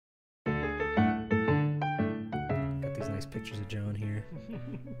these nice pictures of John here.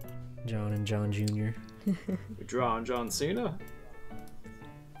 John and John Jr. You're drawing John Cena?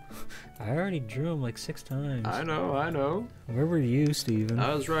 I already drew him like 6 times. I know. Where were you, Steven?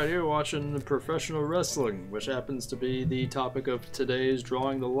 I was right here watching professional wrestling, which happens to be the topic of today's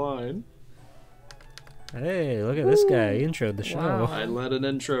Drawing the Line. Hey, look at this guy. He introed the show. Wow. I led an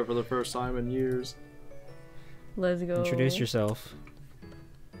intro for the first time in years. Let's go. Introduce yourself.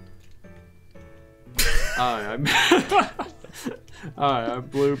 Hi, I'm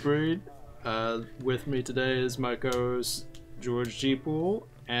Blue Breed. With me today is my co-host George G. Poole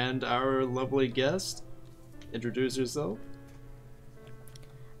and our lovely guest. Introduce yourself.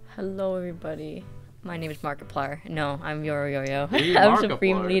 Hello, everybody. My name is Markiplier. No, I'm YORO YOYO. Hey, I'm Markiplier.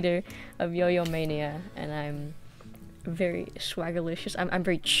 Supreme Leader of Yo-Yo Mania, and I'm very swaggerlicious. I'm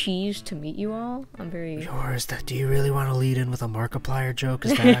very cheesed to meet you all. I'm very... Yours, do you really want to lead in with a Markiplier joke?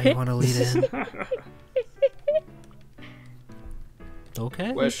 Is that how you want to lead in?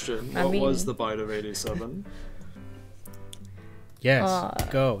 Okay. Question, what was the bite of 87? Yes,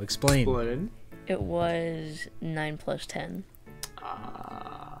 go, explain. Explain. It was 9 plus 10.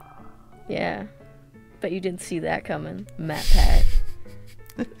 Yeah. Bet you didn't see that coming, Matt Pat.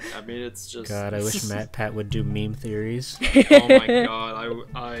 I mean, it's just... God, I wish Matt Pat would do meme theories. Oh my god,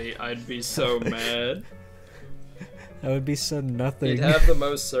 I'd be so mad. That would be so nothing. You'd have the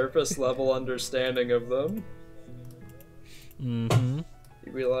most surface level understanding of them. Mm-hmm.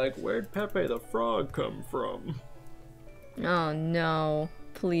 You'd be like, where'd Pepe the Frog come from? Oh no.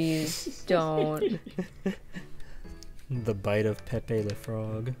 Please don't. The bite of Pepe the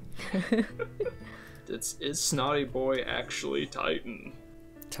Frog. Is Snotty Boy actually Titan?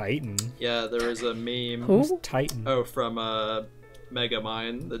 Titan? Yeah, there was a meme. Who? Titan. Oh, from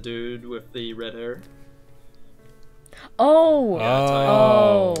Megamind, the dude with the red hair. Oh! Yeah, Titan.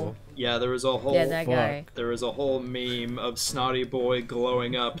 Oh! Yeah, there was a whole Yeah, that guy. there was a whole meme of Snotty Boy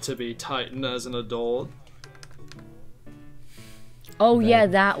glowing up to be Titan as an adult. Oh yeah,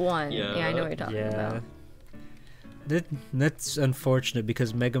 that one. Yeah. Yeah, I know what you're talking about. That's unfortunate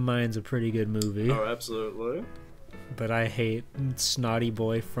because Megamind's a pretty good movie. Oh, absolutely. But I hate Snotty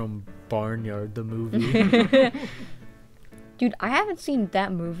Boy from Barnyard, the movie. Dude, I haven't seen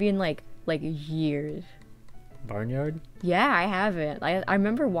that movie in like years. Barnyard? Yeah, I haven't. I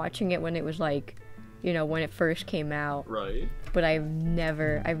remember watching it when it was like, you know, when it first came out. Right. But I've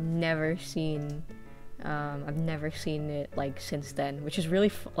never seen it like since then, which is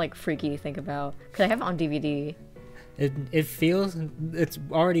really like freaky to think about because I have it on DVD. It feels, it's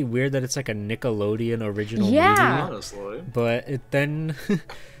already weird that it's like a Nickelodeon original movie. Honestly. But then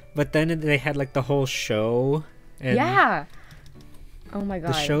they had like the whole show. And Yeah. Oh my god.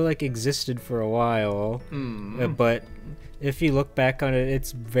 the show like existed for a while. But if you look back on it,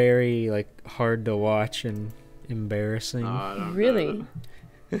 it's very like hard to watch and embarrassing. I don't Really?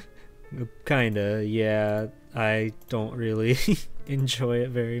 know. Kinda, yeah. I don't really enjoy it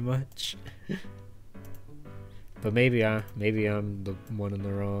very much. But maybe I'm the one in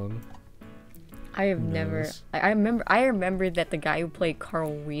the wrong. I have Who never. knows? I remember that the guy who played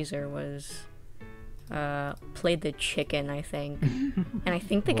Carl Weezer was played the chicken, I think. And I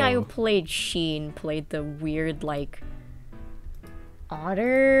think the guy who Whoa. played Sheen played the weird like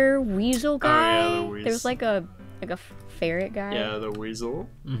otter weasel guy. yeah, the weas- There was like a ferret guy. Yeah, the weasel.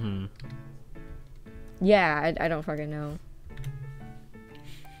 Mm-hmm. Yeah, I don't fucking know.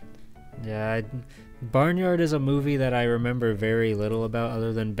 Yeah, Barnyard is a movie that I remember very little about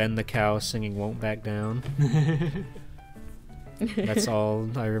other than Ben the Cow singing Won't Back Down. That's all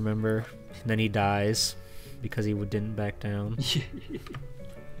I remember. And then he dies because he didn't back down.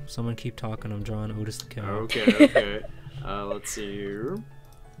 Someone keep talking, I'm drawing Otis the Cow. Okay. Let's see here.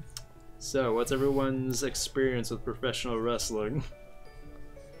 So, what's everyone's experience with professional wrestling?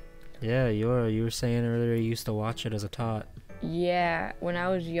 Yeah, you were saying earlier you used to watch it as a tot. Yeah, when I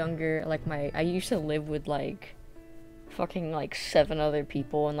was younger, like I used to live with like fucking like 7 other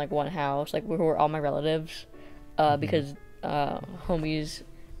people in like one house, like we were all my relatives, because homies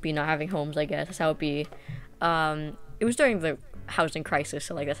be not having homes, I guess that's how it be. It was during the housing crisis,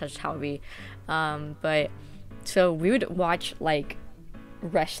 so like that's just how it be. But so we would watch like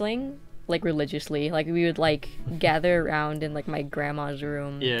wrestling like religiously, like we would like gather around in like my grandma's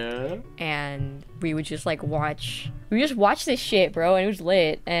room. Yeah. And we would just like watch this shit, bro, and it was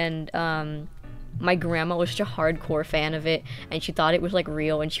lit. And my grandma was such a hardcore fan of it, and she thought it was like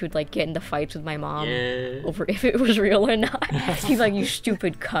real, and she would like get into fights with my mom over if it was real or not. She's like, "You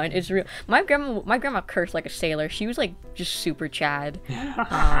stupid cunt, it's real." My grandma cursed like a sailor. She was like just super Chad,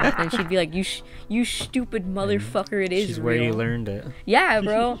 and she'd be like, "You stupid motherfucker, it is She's real." where you learned it. Yeah,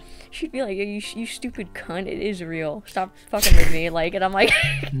 bro. she'd be like, you stupid cunt, it is real. Stop fucking with me. Like, and I'm like,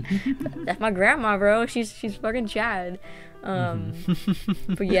 that's my grandma, bro. She's fucking Chad.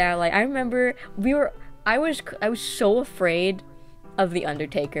 But yeah, like I remember I was so afraid of the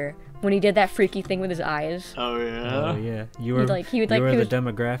Undertaker when he did that freaky thing with his eyes. Oh yeah. Oh yeah. You were the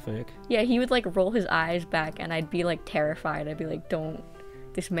demographic. Yeah, he would like roll his eyes back, and I'd be like terrified. I'd be like, don't.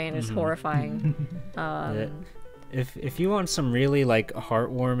 This man is horrifying. Yeah. If you want some really like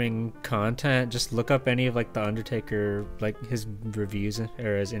heartwarming content, just look up any of like the Undertaker, like his reviews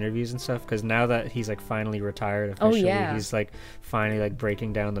or his interviews and stuff. Because now that he's like finally retired officially, he's like finally like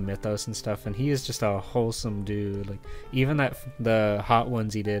breaking down the mythos and stuff. And he is just a wholesome dude. Like even the hot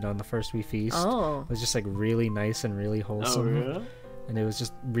ones he did on the First We Feast was just like really nice and really wholesome. Oh yeah. And it was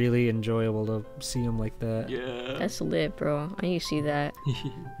just really enjoyable to see him like that. Yeah. That's lit, bro. I need to see that.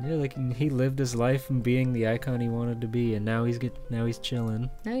 Yeah, like he lived his life and being the icon he wanted to be, and now he's chilling.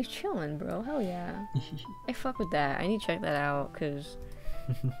 Now he's chilling, bro. Hell yeah. I fuck with that. I need to check that out, cause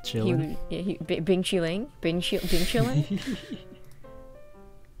chilling. Bing chilling.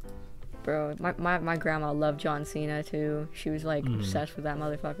 Bro, my grandma loved John Cena too. She was like obsessed with that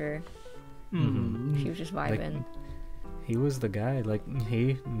motherfucker. She was just vibing. Like, he was the guy. Like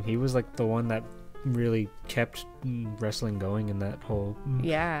he was like the one that really kept wrestling going in that whole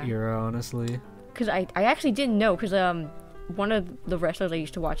era, honestly. Because I actually didn't know, because one of the wrestlers I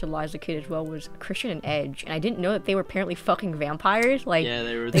used to watch a lot as a kid as well was Christian and Edge, and I didn't know that they were apparently fucking vampires. Like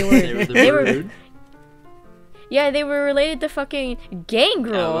they were yeah, they were related to fucking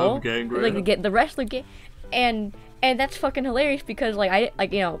Gangrel. I love Gangrel. Like the wrestler and that's fucking hilarious, because like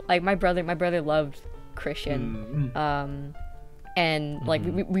my brother loved Christian, and like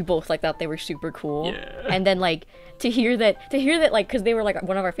we both like thought they were super cool. And then like to hear that like, because they were like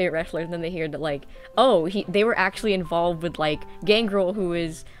one of our favorite wrestlers, and then they hear that like, oh, they were actually involved with like Gangrel, who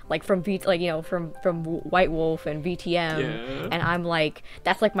is like from from White Wolf and VTM, and I'm like,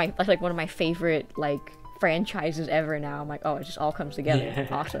 that's like one of my favorite like franchises ever now. I'm like, oh, it just all comes together.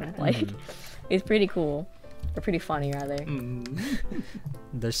 Awesome. Like it's pretty cool. Or pretty funny, rather.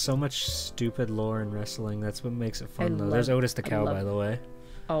 There's so much stupid lore in wrestling. That's what makes it fun, though. There's Otis the Cow, by the way.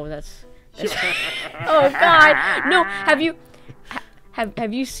 Oh, that's oh God, no! Have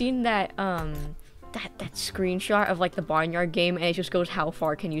you seen that that screenshot of like the Barnyard game, and it just goes, "How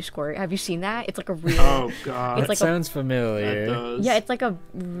far can you squirt?" Have you seen that? It's like a real. Oh God, it's like sounds familiar. That does. Yeah, it's like a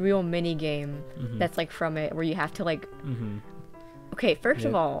real mini game that's like from it, where you have to like. Okay, first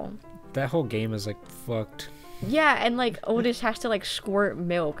of all. That whole game is like fucked. Yeah, and like Otis has to like squirt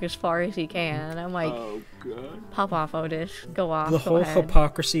milk as far as he can, and I'm like, oh God, pop off, Otis, go off. The whole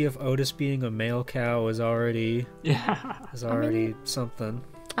hypocrisy of Otis being a male cow is already something.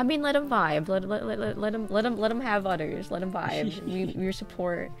 I mean, let him vibe. Let him have udders. Let him vibe. we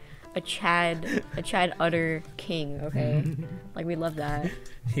support a Chad udder king. Okay, like we love that.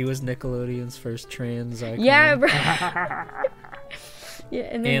 He was Nickelodeon's first trans icon. Yeah, bro. Yeah,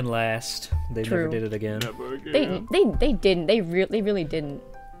 and last, they never did it again. They didn't. They really didn't.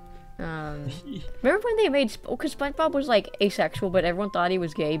 Remember when they made? Because SpongeBob was like asexual, but everyone thought he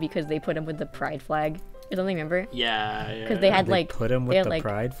was gay because they put him with the pride flag or something. Remember? Yeah. Because they had like put him with the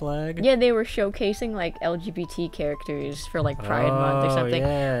pride flag. Yeah, they were showcasing like LGBT characters for like Pride Month or something.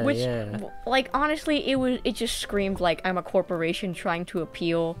 Yeah, which, like, honestly, it just screamed like I'm a corporation trying to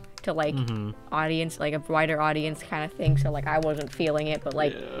appeal to like audience, like a wider audience kind of thing. So like I wasn't feeling it, but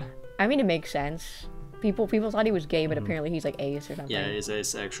like I mean, it makes sense. People thought he was gay, but apparently he's like ace or something. Yeah, he's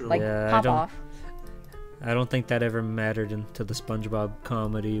asexual. Like pop off. I don't think that ever mattered into the SpongeBob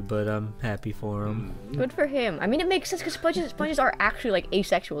comedy, but I'm happy for him. Good for him. I mean, it makes sense because sponges are actually like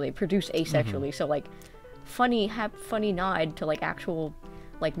asexual. They produce asexually, so like funny nod to like actual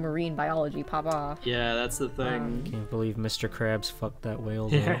like marine biology. Pop off. Yeah, that's the thing. Can't believe Mr. Krabs fucked that whale.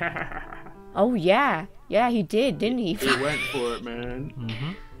 Oh yeah, he did, didn't he? He went for it, man.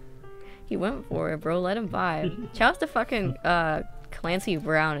 He went for it, bro. Let him vibe. Shout out to fucking Clancy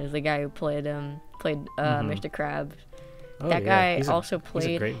Brown is the guy who played Mr. Krabs. Oh, that guy also played.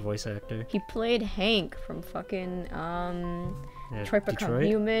 He's a great voice actor. He played Hank from fucking Detroit Become Detroit?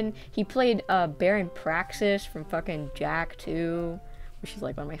 Human. He played Baron Praxis from fucking Jack 2, which is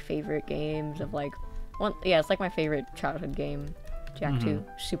like one of my favorite games of like it's like my favorite childhood game. Jack 2,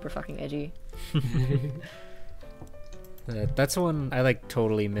 super fucking edgy. That's one I like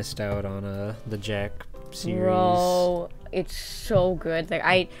totally missed out on the Jack series. Bro, it's so good.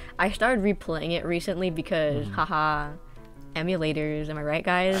 Like I started replaying it recently because haha, emulators, am I right,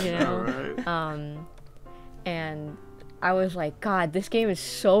 guys? You know? Right. And I was like, God, this game is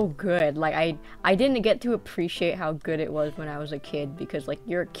so good. Like, I didn't get to appreciate how good it was when I was a kid, because, like,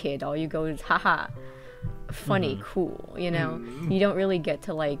 you're a kid. All you go is, haha, funny, cool, you know? You don't really get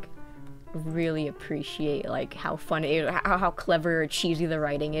to, like, really appreciate, like, how fun it is, how clever or cheesy the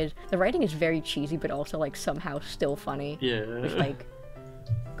writing is. The writing is very cheesy, but also, like, somehow still funny. Yeah. Which, like,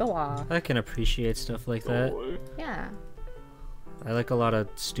 go off. I can appreciate stuff like that. Yeah. I like a lot of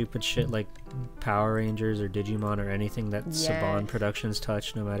stupid shit like Power Rangers or Digimon or anything that Saban Productions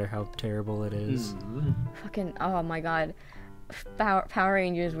touch, no matter how terrible it is. Fucking, oh my god. Power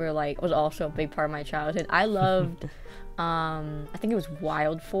Rangers was also a big part of my childhood. I loved, I think it was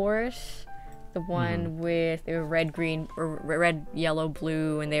Wild Force, the one with, they were red, green, or red, yellow,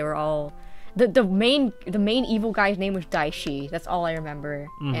 blue, and they were all, the main evil guy's name was Daishi. That's all I remember.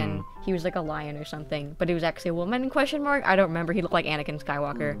 And he was like a lion or something, but he was actually a woman, question mark? I don't remember. He looked like Anakin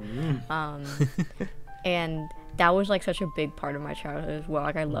Skywalker. And that was like such a big part of my childhood as well.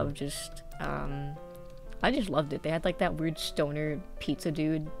 Like, I loved just, I just loved it. They had like that weird stoner pizza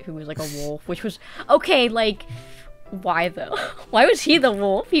dude who was like a wolf, which was, okay, like, why though? Why was he the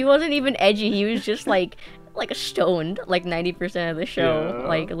wolf? He wasn't even edgy. He was just like a stoned, like 90% of the show,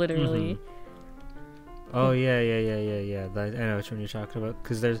 like literally. Oh yeah. I know which one you're talking about,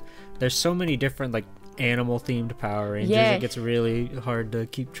 because there's so many different like animal themed Power Rangers. It gets really hard to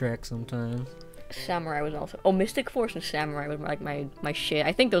keep track sometimes. Samurai was also, Mystic Force and Samurai was like my shit.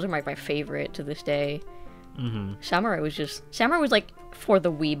 I think those are my favorite to this day. Samurai was like for the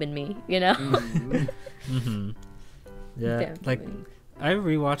weeb in me, you know. Yeah, Definitely. like I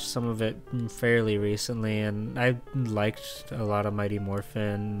rewatched some of it fairly recently, and I liked a lot of Mighty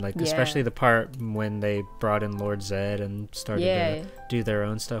Morphin, like especially the part when they brought in Lord Zed and started to do their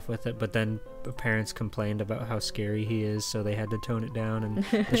own stuff with it. But then parents complained about how scary he is, so they had to tone it down, and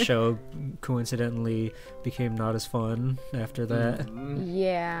the show coincidentally became not as fun after that.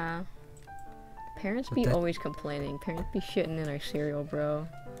 Yeah. Parents be always complaining. Parents be shitting in our cereal, bro.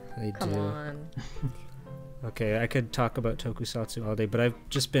 They Come do. on. Okay, I could talk about Tokusatsu all day, but I've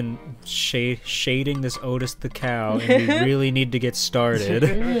just been shading this Otis the cow, and we really need to get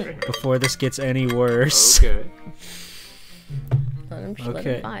started before this gets any worse. Okay. Let him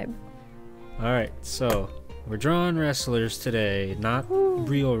vibe. Alright, so we're drawing wrestlers today, not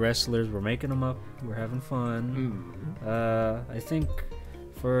real wrestlers. We're making them up. We're having fun. I think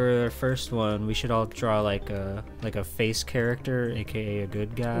for our first one, we should all draw like a face character, aka a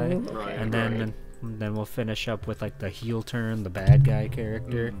good guy, and then we'll finish up with like the heel turn, the bad guy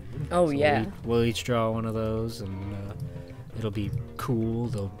character. Oh, so yeah. We'll each draw one of those, and it'll be cool.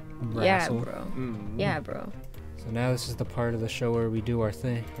 They'll wrestle. Yeah, bro. Yeah, bro. So now this is the part of the show where we do our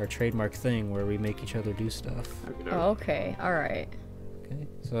thing, our trademark thing, where we make each other do stuff. Oh, okay. All right. Okay.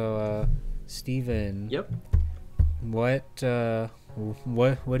 So, Steven. Yep. What do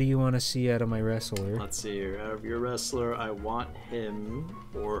you want to see out of my wrestler? Let's see here. Out of your wrestler, I want him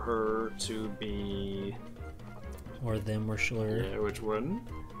or her to be... Or them, or sure. Yeah, which one?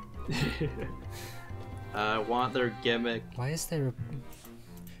 I want their gimmick. Why is there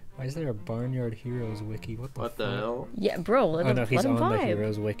a Barnyard Heroes wiki? What the hell? Yeah, bro. Let him he's on vibe. the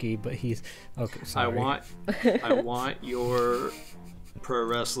Heroes wiki, but he's okay. Sorry. I want your pro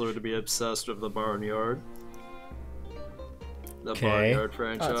wrestler to be obsessed with the Barnyard. The Barnyard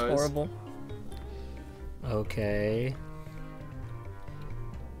franchise. Oh, that's horrible. Okay.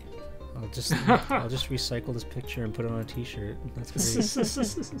 I'll just recycle this picture and put it on a t-shirt. That's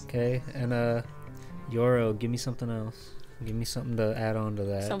great. Okay, and Yoro, give me something else. Give me something to add on to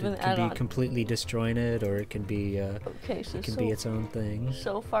that. Something it to add can be on. completely disjointed, or it can be Okay, so it can be its own thing.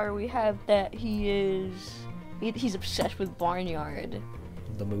 So far, we have that he's obsessed with Barnyard.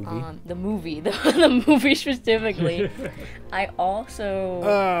 The movie. The movie specifically. I also.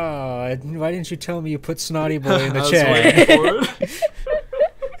 Oh, why didn't you tell me you put Snotty Boy in the I was chat? waiting for it.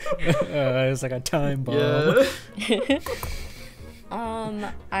 It was like a time bomb. Yeah.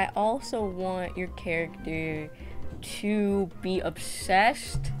 I also want your character to be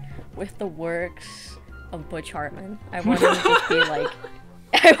obsessed with the works of Butch Hartman. I want him to just be like.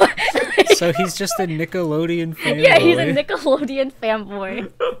 So he's just a Nickelodeon fanboy. Yeah, he's a Nickelodeon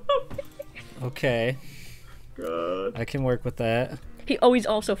fanboy. Okay. God. I can work with that. He's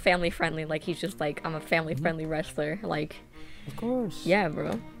also family friendly. Like, he's just like, I'm a family friendly wrestler. Like, of course. Yeah,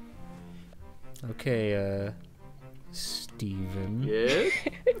 bro. Okay, Steven. Yeah?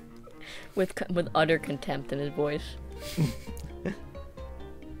 with utter contempt in his voice.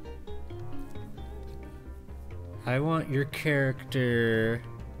 I want your character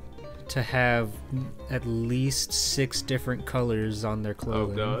to have at least 6 different colors on their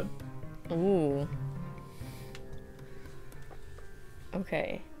clothing. Oh god. Ooh.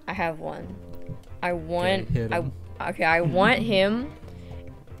 Okay, I have one. I want hit him. I want him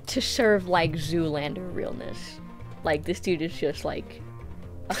to serve like Zoolander realness. Like this dude is just like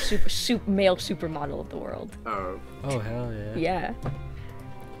a male supermodel of the world. Oh, hell yeah. Yeah.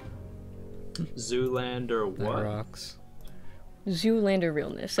 Zoolander That what? rocks. Zoolander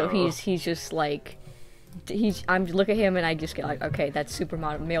realness. So he's just like I'm look at him and I just get like, okay, that's male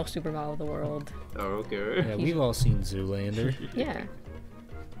supermodel of the world. Oh, okay. Yeah, we've all seen Zoolander. Yeah.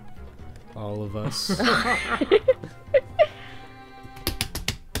 All of us.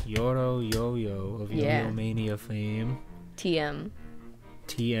 YORO YOYO of Yeah. Yo-Yo Mania fame. TM.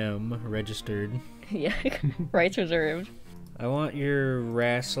 TM registered. Yeah. Rights reserved. I want your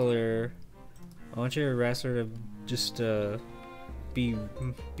wrestler to just be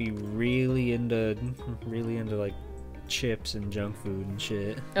really into like chips and junk food and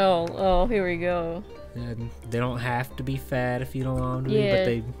shit. Oh, here we go. And they don't have to be fat if you don't want them to Yeah.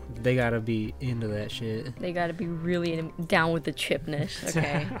 be, but they gotta be into that shit. They gotta be really down with the chipness.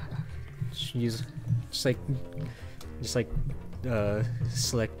 Okay. Use just like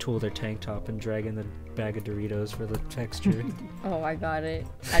select tool their tank top and drag in the bag of Doritos for the texture. Oh, I got it.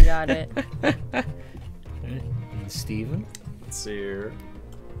 And Steven? Let's see here.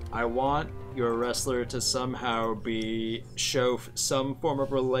 I want your wrestler to somehow show some form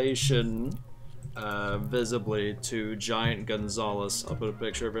of relation visibly to Giant Gonzalez. I'll put a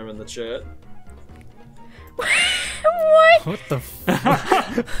picture of him in the chat. What? What the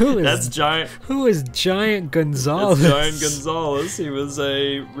fuck? Who is Giant Gonzalez? That's Giant Gonzalez. He was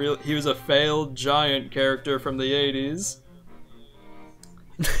a failed giant character from the 80s.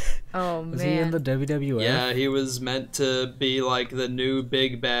 Oh man. Was he in the WWF? Yeah, he was meant to be like the new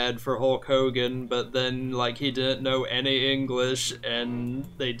big bad for Hulk Hogan, but then like he didn't know any English and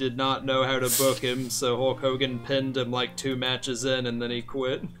they did not know how to book him, so Hulk Hogan pinned him like 2 matches in and then he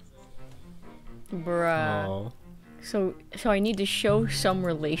quit. Bruh. Oh. So I need to show some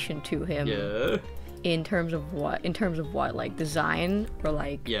relation to him. Yeah. In terms of what? Like design or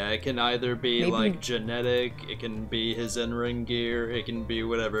like? Yeah, it can either be Maybe like genetic, it can be his in-ring gear, it can be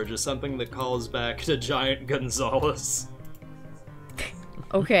whatever, just something that calls back to Giant Gonzalez.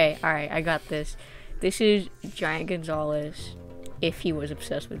 Okay, alright, I got this. This is Giant Gonzalez if he was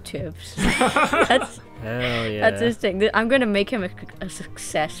obsessed with chips. That's Hell yeah. his thing. I'm gonna make him a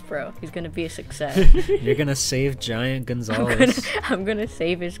success, bro. He's gonna be a success. You're gonna save Giant Gonzalez. I'm gonna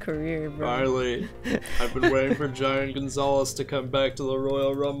save his career, bro. Finally, I've been waiting for Giant Gonzalez to come back to the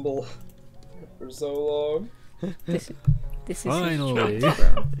Royal Rumble for so long. This is Finally. his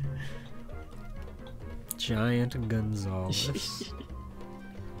chance, bro. Giant Gonzalez.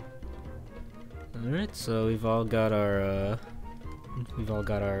 Alright, so we've all got our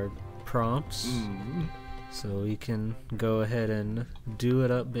prompts. So we can go ahead and do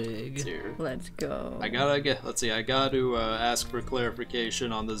it up big. Here. Let's go. I gotta ask for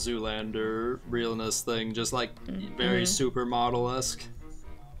clarification on the Zoolander realness thing, just like very supermodel-esque.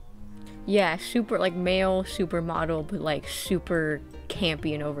 Yeah, super like male supermodel, but like super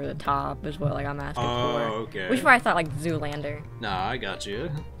campy and over the top is what like I'm asking for. Okay. Which is why I thought like Zoolander. Nah, I got you.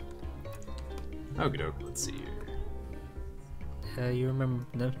 Okay, let's see here. You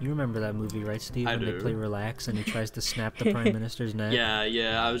remember that movie, right, Steve? I When do. they play Relax and he tries to snap the Prime Minister's neck?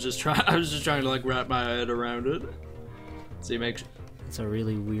 Yeah, I was just trying to like wrap my head around it. So you make It's a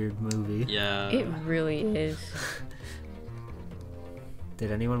really weird movie. yeah. It really is.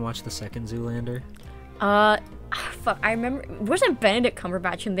 Did anyone watch the second Zoolander? Fuck, I remember, wasn't Benedict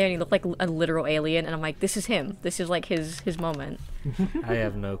Cumberbatch in there and he looked like a literal alien and I'm like, this is him. This is like his moment. I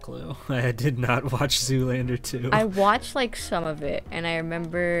have no clue. I did not watch Zoolander 2. I watched like some of it and I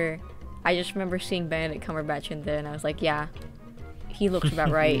just remember seeing Benedict Cumberbatch in there and I was like, yeah, he looks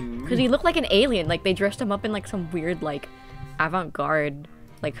about right. Because he looked like an alien. Like they dressed him up in like some weird like avant-garde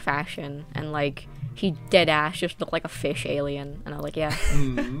like fashion and like he dead ass just looked like a fish alien and I was like, yeah.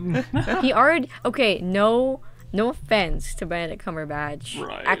 He already, okay, no offense to Benedict Cumberbatch.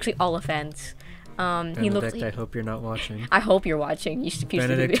 Right. Actually, all offense. He looks. Benedict, I hope you're not watching. I hope you're watching. You stupid piece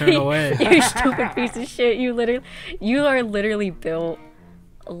Benedict, of turn away. You stupid piece of shit. You are literally built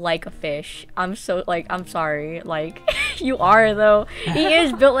like a fish. I'm sorry. Like, you are though. He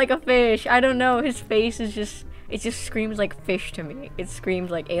is built like a fish. I don't know. His face is just. It just screams like fish to me. It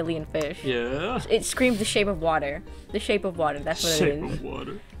screams like alien fish. Yeah. It screams the shape of water. The shape of water. That's what it Shape is. of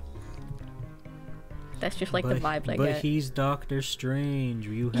water. That's just like the vibes I get. But he's Doctor Strange.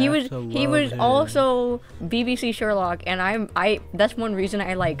 You have to love He was him. also BBC Sherlock, and I that's one reason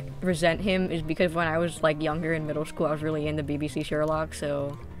I like resent him is because when I was like younger in middle school, I was really into BBC Sherlock.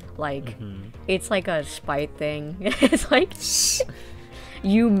 So, like, it's like a spite thing. It's like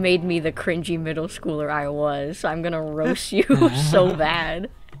You made me the cringy middle schooler I was, so I'm gonna roast you so bad.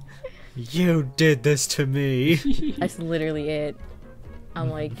 You did this to me. That's literally it. I'm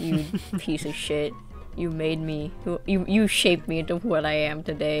like, you piece of shit. You made me. You shaped me into what I am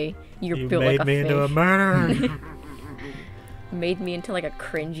today. You're built like a fish. You made me into a murderer. Made me into like a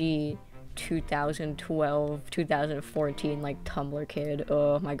cringy 2012, 2014 like Tumblr kid.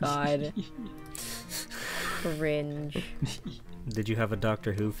 Oh my god. Cringe. Did you have a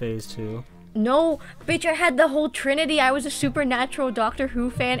Doctor Who phase too? No, bitch, I had the whole trinity. I was a Supernatural, Doctor Who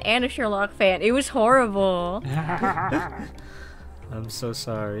fan, and a Sherlock fan. It was horrible. I'm so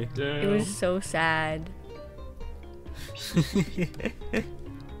sorry. Damn. It was so sad.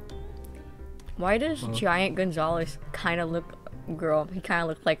 Why does Giant Gonzalez kind of look, girl, he kind of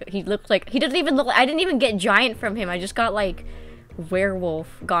looked like, he doesn't even look, I didn't even get Giant from him. I just got like werewolf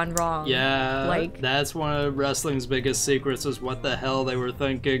gone wrong. Yeah, like that's one of wrestling's biggest secrets is what the hell they were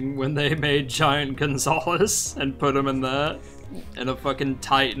thinking when they made Giant Gonzalez and put him in that, in a fucking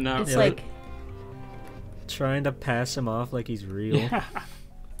Titan outfit. it's like, Trying to pass him off like he's real. Yeah.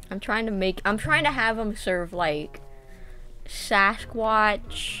 I'm trying to have him serve like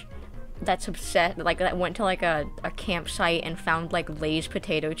Sasquatch that's obsessed, like that went to like a campsite and found like Lay's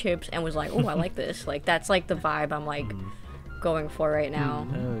potato chips and was like, oh, I like this. Like that's like the vibe I'm like going for right now.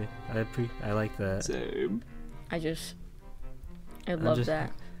 Oh, I like that. Same. I love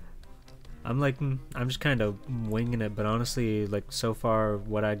that. I'm just kind of winging it, but honestly, like so far,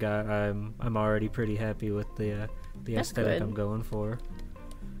 what I got, I'm already pretty happy with the aesthetic good. I'm going for.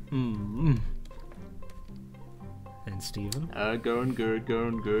 Mm. And Steven? Going good,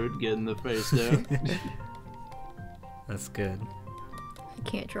 getting the face down. That's good. I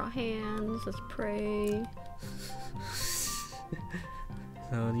can't draw hands. Let's pray.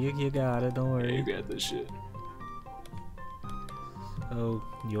 So you got it. Don't worry. You got this shit. Oh,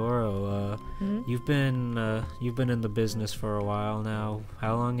 Yoro, you've been in the business for a while now.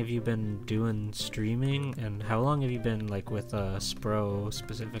 How long have you been doing streaming, and how long have you been like with Spro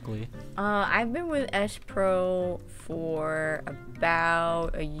specifically? I've been with S-Pro for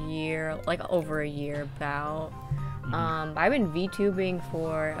about a year, like over a year about. I've been VTubing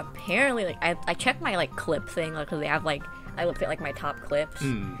for apparently like I checked my like clip thing, like 'cause they have like I looked at like my top clips.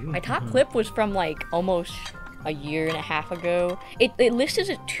 My top clip was from like almost a year and a half ago. It listed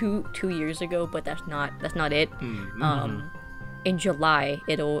it two years ago, but that's not it. In July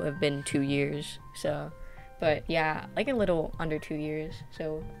it'll have been 2 years. So, but yeah, like a little under 2 years.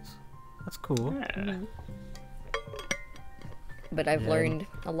 So that's cool. Yeah. But I've learned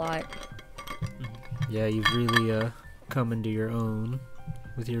a lot. Yeah, you've really come into your own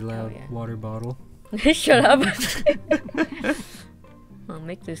with your loud water bottle. Shut up. I'll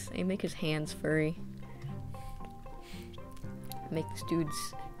make his hands furry. Make these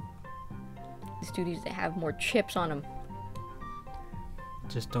dudes that have more chips on them.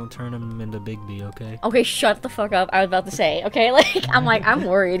 Just don't turn him into Big B, okay? Okay, shut the fuck up. I was about to say, okay? Like, I'm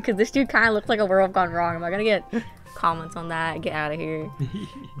worried because this dude kind of looks like a werewolf gone wrong. Am I gonna get comments on that? Get out of here.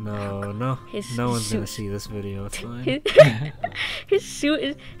 No, no one's gonna see this video. It's fine. His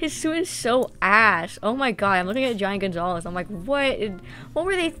suit is so ass. Oh my god, I'm looking at Giant Gonzalez. I'm like, what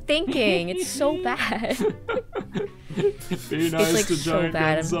were they thinking? It's so bad. Be nice like to so Giant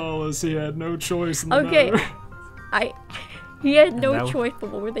bad. Gonzalez. He had no choice in the matter. He had no choice,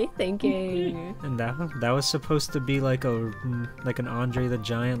 but what were they thinking? And that was supposed to be like an Andre the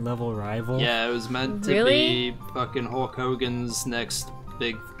Giant level rival. Yeah, it was meant to be fucking Hulk Hogan's next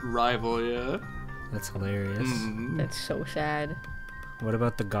big rival, yeah. That's hilarious. That's so sad. What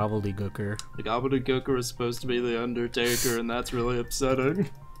about the Gobbledygooker? The Gobbledygooker was supposed to be the Undertaker, and that's really upsetting.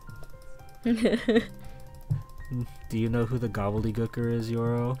 Do you know who the Gobbledygooker is,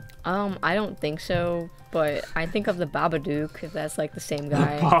 Yoro? I don't think so, but I think of the Babadook, if that's like the same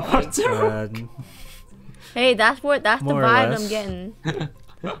guy. Babadook. Hey, that's the vibe I'm getting.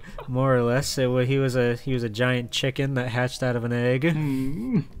 More or less, he was a giant chicken that hatched out of an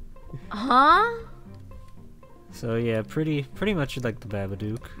egg. Huh? So yeah, pretty much like the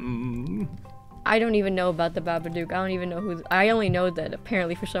Babadook. I don't even know about the Babadook. I don't even know who. I only know that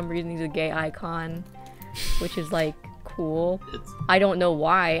apparently for some reason he's a gay icon, which is like cool. I don't know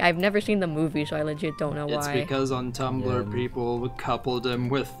why. I've never seen the movie, so I legit don't know why. It's because on Tumblr people coupled him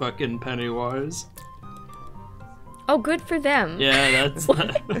with fucking Pennywise. Oh, good for them. Yeah, that's.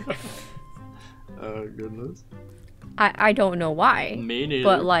 Oh goodness. I don't know why. Me neither.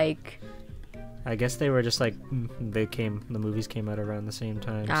 But like. I guess they were just like the movies came out around the same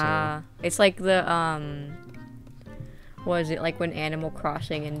time. So. It's like the was it like when Animal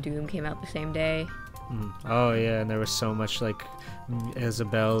Crossing and Doom came out the same day? Oh yeah, and there was so much like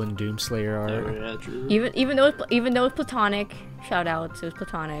Isabel and Doomslayer art. Yeah, true. Even though it's platonic, shout out, it was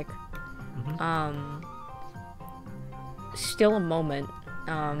platonic. Still a moment.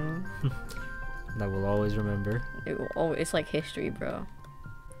 That we'll always remember. It's like history, bro.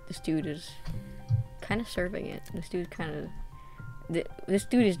 This dude is kind of serving it. This dude kind of. This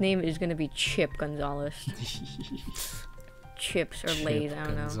dude's name is gonna be Chip Gonzalez. Chips or laid, I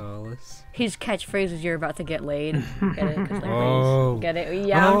don't know. His catchphrase is "You're about to get laid." Get it? 'Cause, like, Oh. get it?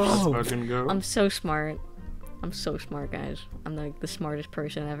 Yeah. Oh. Fucking go. I'm so smart. I'm so smart, guys. I'm like the smartest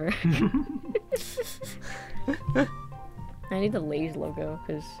person ever. I need the Lay's logo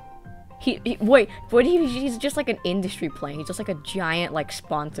because he's just like an industry plane. He's just like a giant like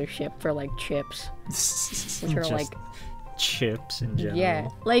sponsorship for like chips, which are Just like chips in general. yeah,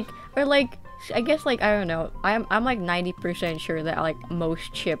 I guess like I don't know. I'm like 90% sure that like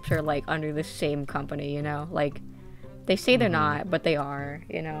most chips are like under the same company. You know, like they say they're not, but they are.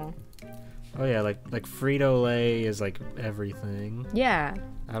 You know. Oh yeah, like Frito-Lay is like everything. Yeah.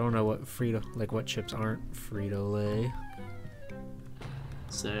 I don't know what what chips aren't Frito-Lay.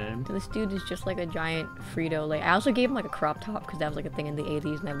 Same. So this dude is just like a giant Frito-Lay. I also gave him like a crop top because that was like a thing in the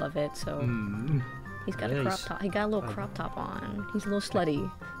 80s and I love it. So he's got a crop top. He got a little crop top on. He's a little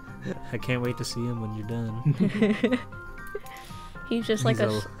slutty. I can't wait to see him when you're done. He's just like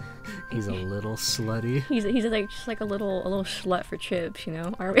he's a little slutty. He's like just like a little slut for chips, you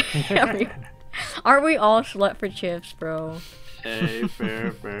know? Are we all slut for chips, bro? Hey,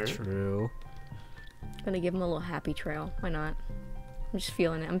 fair. True. Gonna give him a little happy trail. Why not? I'm just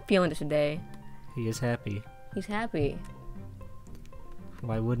feeling it. I'm feeling it today. He is happy. He's happy.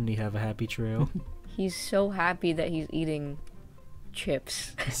 Why wouldn't he have a happy trail? He's so happy that he's eating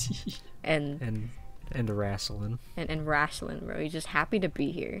chips and wrestling. And wrestling, bro. He's just happy to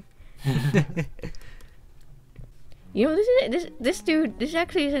be here. You know, this dude, this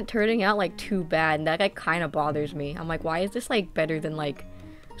actually isn't turning out like too bad, and that guy kind of bothers me. I'm like, why is this like better than like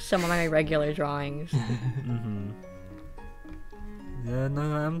some of my regular drawings? Yeah,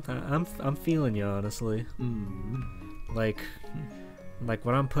 no, I'm feeling you honestly. Like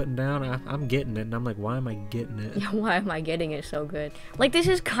what I'm putting down, I'm getting it, and I'm like, why am I getting it? Yeah, why am I getting it so good? Like, this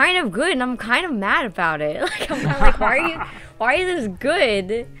is kind of good, and I'm kind of mad about it. Like, I'm not like, why is this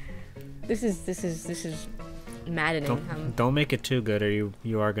good? This is maddening. Don't make it too good, or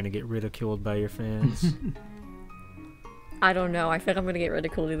you are gonna get ridiculed by your fans. I don't know. I feel like I'm gonna get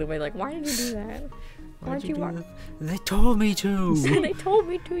ridiculed either way. Like, why did you do that? Why'd you do that? They told me to. They told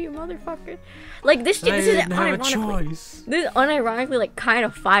me to, you motherfucker. Like, this is unironically. This is unironically like kind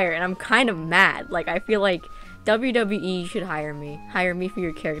of fire, and I'm kind of mad. Like, I feel like WWE should hire me. Hire me for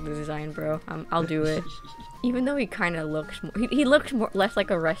your character design, bro. I'll do it. Even though he kind of looks more, he looks less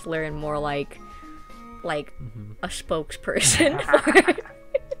like a wrestler and more like a spokesperson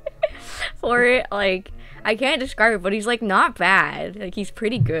for it. Like, I can't describe it, but he's like not bad. Like, he's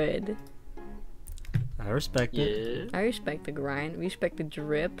pretty good. I respect it. I respect the grind. I respect the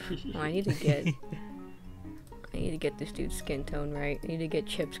drip. Oh, I need to get this dude's skin tone right. I need to get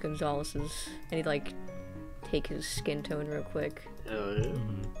Chips Gonzalez's. I need to like take his skin tone real quick. Oh yeah.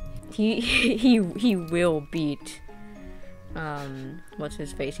 He will beat what's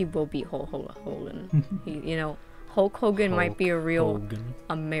his face? He will beat Hulk Hogan. Hulk Hogan might be a real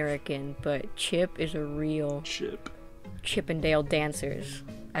American, but Chip is a real Chippendale dancers.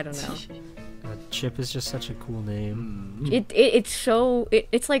 I don't know. Chip is just such a cool name.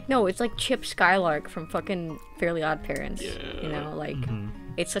 It's like Chip Skylark from fucking Fairly Odd Parents. Yeah. You know, like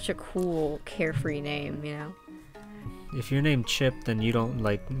it's such a cool, carefree name. You know. If you're named Chip, then you don't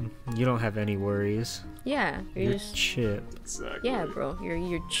have any worries. Yeah, you're just Chip. Exactly. Yeah, bro.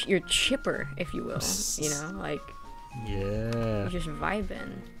 You're chipper, if you will. You know, like. Yeah. You're just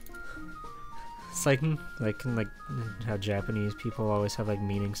vibing. It's like how Japanese people always have like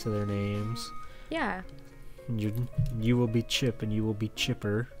meanings to their names. Yeah. You will be Chip and you will be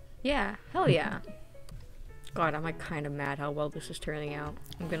Chipper. Yeah. Hell yeah. God, I'm like kind of mad how well this is turning out.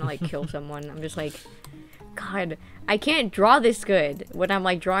 I'm gonna like kill someone. I'm just like, God, I can't draw this good when I'm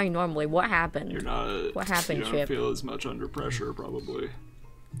like drawing normally. What happened? What happened, you don't Chip? feel as much under pressure, probably.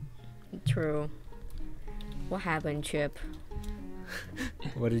 True. What happened, Chip?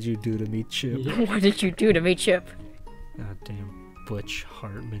 What did you do to me, Chip? What did you do to me, Chip? God damn Butch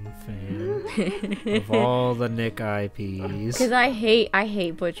Hartman fan of all the Nick IPs. Because I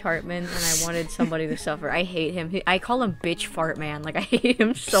hate Butch Hartman, and I wanted somebody to suffer. I hate him. I call him Bitch Fart Man. Like, I hate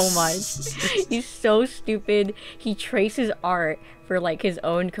him so much. He's so stupid. He traces art for, like, his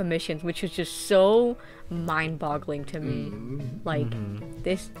own commissions, which is just so mind-boggling to me. Like,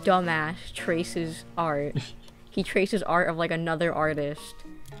 this dumbass traces art. He traces art of, like, another artist.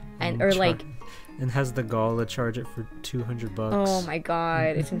 And, or, like... And has the gall to charge it for $200. Oh my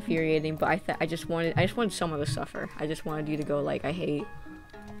god, it's infuriating. But I just wanted someone to suffer. I just wanted you to go like, I hate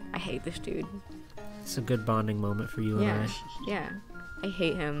this dude. It's a good bonding moment for you and I. Yeah. I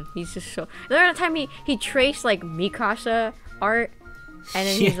hate him. He's just so. The other time he traced like Mikasa art, and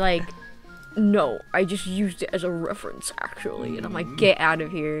then he's like, no, I just used it as a reference actually, and I'm like, get out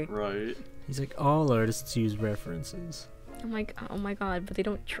of here. Right. He's like, all artists use references. I'm like, oh my god, but they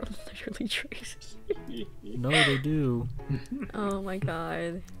don't literally trace. No, they do. Oh my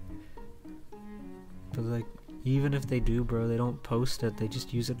god. But like, even if they do, bro, they don't post it. They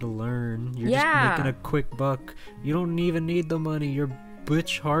just use it to learn. You're Yeah. just making a quick buck. You don't even need the money. You're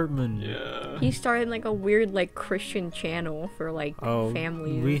Butch Hartman. Yeah. He started like a weird like Christian channel for like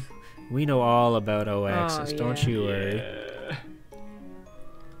families. We know all about OXs, don't yeah. you worry. Yeah.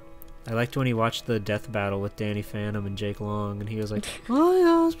 I liked when he watched the death battle with Danny Phantom and Jake Long, and he was like, "Oh,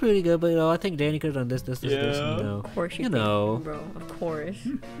 yeah, it was pretty good, but I think Danny could have done this, and, Of course you know, can, bro. Of course.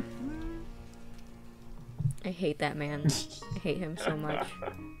 I hate that man. I hate him so much.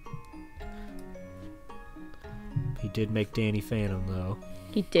 He did make Danny Phantom though.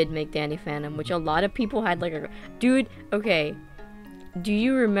 He did make Danny Phantom, which a lot of people had like a dude. Okay, do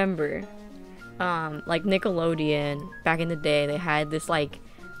you remember, like Nickelodeon back in the day? They had this like.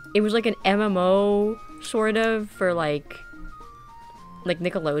 It was like an MMO sort of for like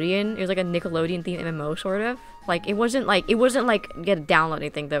Nickelodeon. It was like a Nickelodeon themed MMO sort of. Like it wasn't like get to download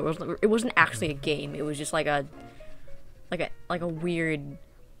anything though. It wasn't actually a game. It was just like a weird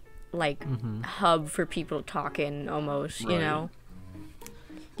like hub for people to talk in almost, you know. Do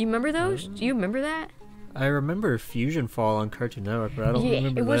you remember those? Do you remember that? I remember Fusion Fall on Cartoon Network, but I don't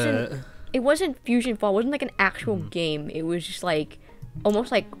remember that. It wasn't Fusion Fall. It wasn't like an actual game. It was just like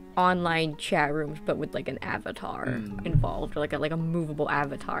almost like online chat rooms, but with like an avatar involved, or like a movable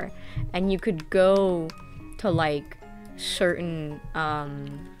avatar, and you could go to like certain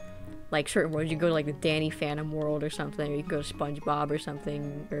worlds. You go to like the Danny Phantom world or something, or you go to SpongeBob or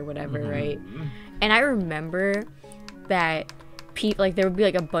something or whatever, right? And I remember that like there would be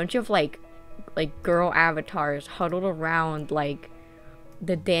like a bunch of like girl avatars huddled around like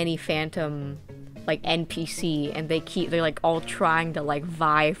the Danny Phantom like NPC, and they're like all trying to like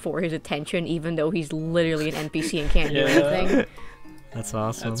vie for his attention, even though he's literally an NPC and can't do anything. That's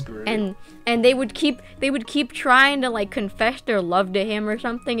awesome. That's great. And they would keep trying to like confess their love to him or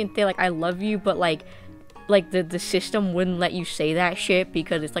something, and say like I love you, but like the system wouldn't let you say that shit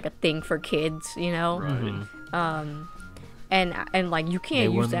because it's like a thing for kids, you know. Right. And like you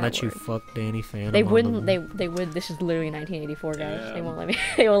can't use that They wouldn't let you word. fuck Danny Phantom. They wouldn't. They would. This is literally 1984, guys. Yeah. They won't let me.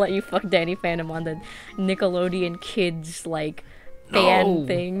 They won't let you fuck Danny Phantom on the Nickelodeon kids like fan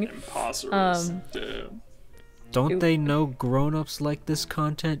thing. Impossible. Damn. Don't they know grown-ups like this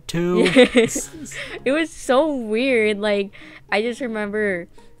content too? It was so weird. Like I just remember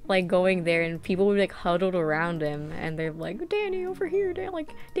like going there and people would be like huddled around him, and they're like, Danny over here,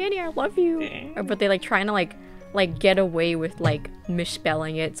 Danny, I love you. But they like trying to like get away with like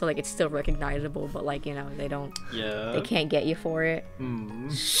misspelling it so like it's still recognizable, but like, you know, they don't. Yeah. They can't get you for it.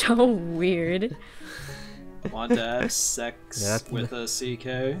 So weird. Want to have sex with a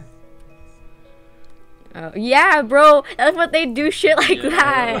CK? Yeah, bro. That's what they do, shit like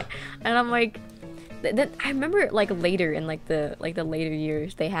that. And I'm like, I remember like later in like the later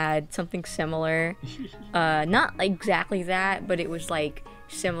years they had something similar. Not exactly that, but it was like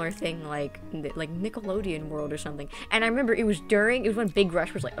similar thing like Nickelodeon World or something. And I remember it was when Big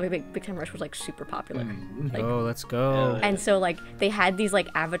Rush was like Big Time Rush was like super popular. Like, oh, let's go. and so like they had these like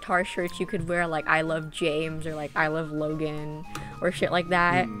avatar shirts you could wear, like I love James or like I love Logan or shit like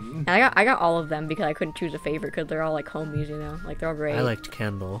that. And I got all of them because I couldn't choose a favorite because they're all like homies, you know, like they're all great. I liked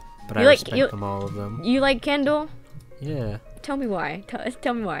Kendall, but I respect them, all of them. You like Kendall? Yeah. Tell me why.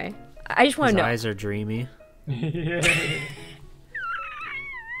 Tell me why. I just want to know. His eyes are dreamy.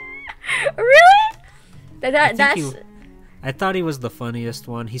 Really? That's. I thought he was the funniest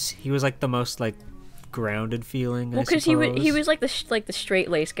one. He was like the most like grounded feeling. Well, because he was like the straight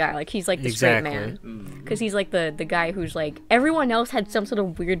laced guy, like he's like the straight man. Because he's like the guy who's like everyone else had some sort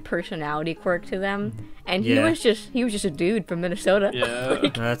of weird personality quirk to them, and he was just a dude from Minnesota. Yeah.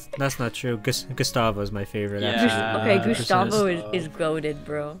 Like, no, that's not true. Gustavo's my favorite. Yeah. okay, Gustavo is goated,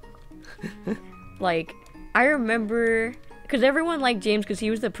 bro. Like, I remember. Because everyone liked James because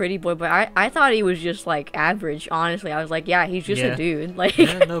he was the pretty boy, but I thought he was just, like, average, honestly. I was like, yeah, he's just a dude. Like,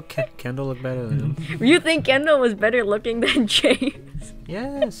 yeah, no, Kendall looked better than him. You think Kendall was better looking than James?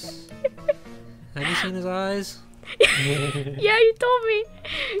 Yes. Have you seen his eyes? Yeah, you told me.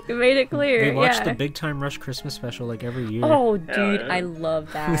 You made it clear. We watched the Big Time Rush Christmas special, like, every year. Oh, dude, I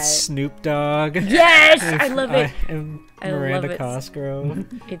love that. With Snoop Dogg. Yes! I love it. And I Miranda love it. Cosgrove.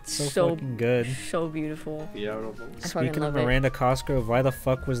 It's so fucking good. So beautiful. Beautiful. Speaking of Miranda Cosgrove, why the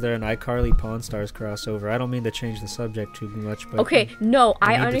fuck was there an iCarly Pawn Stars crossover? I don't mean to change the subject too much, but okay, no,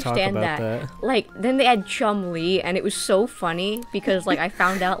 I need understand to talk about that. Like, then they had Chum Lee, and it was so funny because, like, I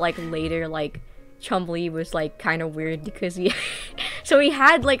found out like later, like, Chum Lee was like kind of weird because he, so he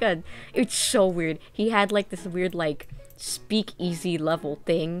had like it's so weird. He had like this weird like speakeasy level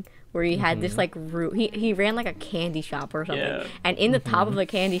thing where he had this like room. He ran like a candy shop or something, and in the top of the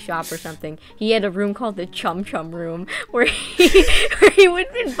candy shop or something, he had a room called the Chum Chum Room where he would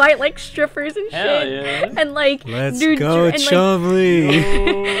invite like strippers and shit, and like let's go Chum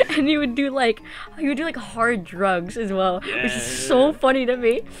Lee, and he would do like hard drugs as well, which is so funny to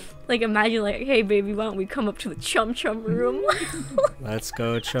me. Like, imagine, like, hey, baby, why don't we come up to the Chum Chum Room? Let's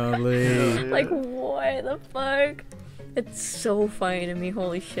go, Chum Lee. Like, what the fuck? It's so funny to me,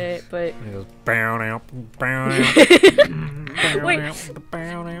 holy shit, but... It goes, bow now, bow now. Wait,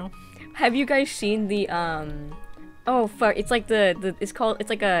 have you guys seen the, oh, fuck, it's like it's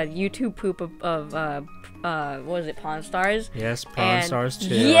like a YouTube poop of what is it, Pawn Stars? Yes, Pawn Stars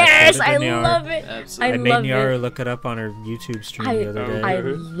too. Yes, I love it. Absolutely. I made Nyara look it up on her YouTube stream the other day. I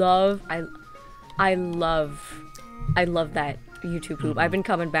love that YouTube poop. I've been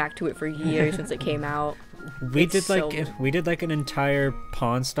coming back to it for years since it came out. We did like an entire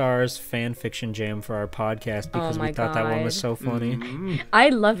Pawn Stars fan fiction jam for our podcast because we thought that one was so funny. I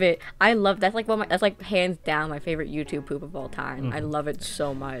love it. That's like hands down my favorite YouTube poop of all time. I love it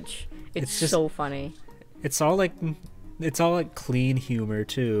so much. It's just so funny. It's all like clean humor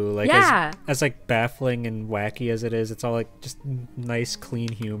too. Like as like baffling and wacky as it is, it's all like just nice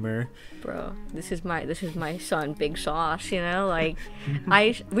clean humor. Bro, this is my son Big Sauce, you know? Like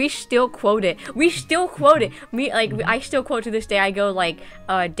we still quote it. I still quote to this day. I go like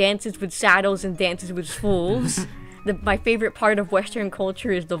dances with saddles and dances with fools. My favorite part of Western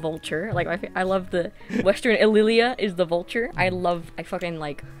culture is the vulture. Like I love the Western Ililia is the vulture.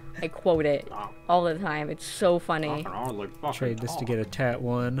 I quote it all the time. It's so funny. Trade this to get a tat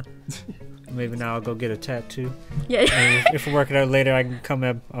one. Maybe now I'll go get a tattoo. Yeah. If we work it out later,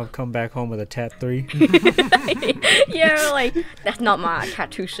 I'll come back home with a tat 3. Yeah, like that's not my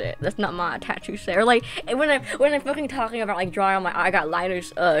tattoo set. That's not my tattoo set. Or like when I'm fucking talking about like drawing on my, I got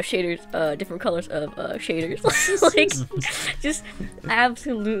liners, shaders, different colors of shaders. Like just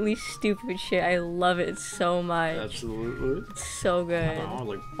absolutely stupid shit. I love it so much. Absolutely. It's so good. Oh,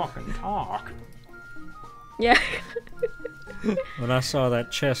 like fucking talk. Yeah. When I saw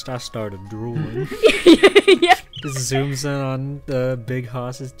that chest, I started drooling. Yeah. Just zooms in on the Big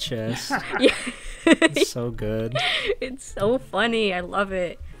Hoss's chest. Yeah. It's so good. It's so funny. I love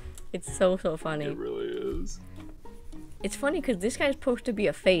it. It's so funny. It really is. It's funny because this guy's supposed to be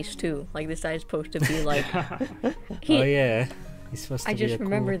a face too. Like this guy's supposed to be like. Oh yeah, he's supposed to be. I just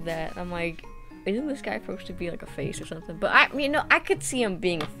remembered that. I'm like, isn't this guy supposed to be like a face or something? But I could see him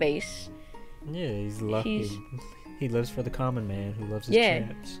being a face. Yeah, he's lucky. He lives for the common man who loves his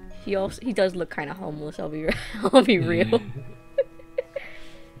chaps. He does look kind of homeless. I'll be real.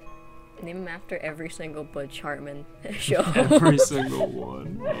 Name him after every single Butch Hartman show. Every single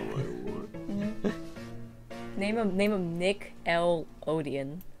one. Oh my word. Name him Nick L.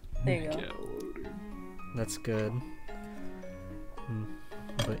 Odeon. There you go. That's good.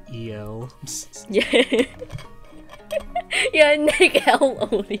 But EL. Yeah. Yeah, Nick L.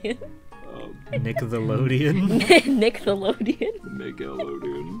 Odeon. Nickelodeon. Nickelodeon.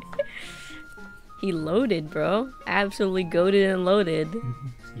 Nickelodeon. He loaded, bro. Absolutely goated and loaded.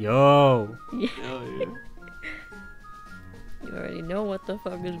 Yo. Yeah. Hell yeah. You already know what the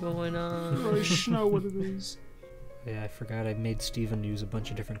fuck is going on. I know what it is. Yeah, I forgot I made Steven use a bunch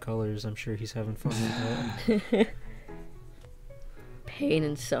of different colors. I'm sure he's having fun with that. Pain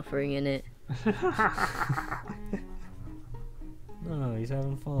and suffering in it. No, he's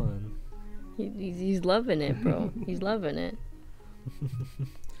having fun. He's loving it, bro. He's loving it.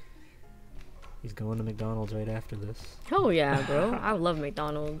 He's going to McDonald's right after this. Oh yeah, bro. I love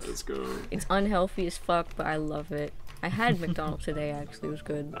McDonald's. Let's go. It's unhealthy as fuck, but I love it. I had McDonald's today, actually. It was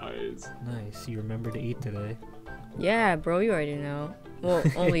good. Nice. Nice. You remember to eat today. Yeah, bro, you already know. Well,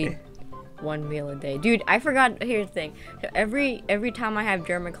 only one meal a day. Dude, I forgot. Here's the thing. Every time I have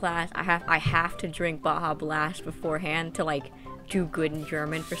German class, I have to drink Baja Blast beforehand to, like, do good in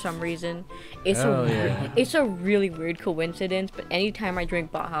German for some reason. It's a really weird coincidence, but anytime I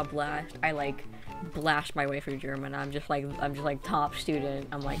drink Baja Blast, I, like, blast my way through German. I'm just like top student.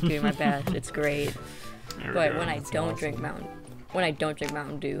 I'm like doing my best. It's great. But when I don't drink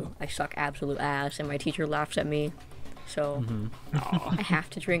Mountain Dew, I suck absolute ass, and my teacher laughs at me. So I have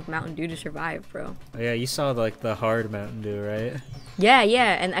to drink Mountain Dew to survive, bro. Oh, yeah, you saw like the hard Mountain Dew, right? Yeah,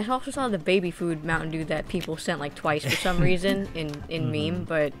 and I also saw the baby food Mountain Dew that people sent like twice for some reason in meme,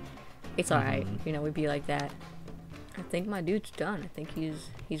 but it's alright. You know, we'd be like that. I think my dude's done. I think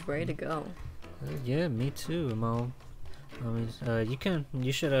he's ready to go. Yeah, me too. I'm all. You can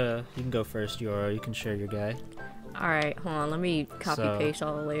go first, Yoro. You can share your guy. All right, hold on. Let me copy paste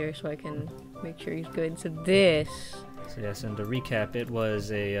all the layers so I can make sure he's good. So this. So yes, and to recap, it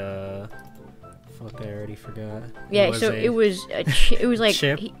was a. Fuck, I already forgot. Yeah, it was like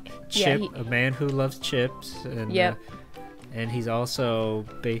Chip. A man who loves chips. And, yep. And he's also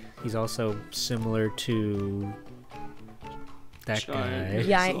similar to that guy.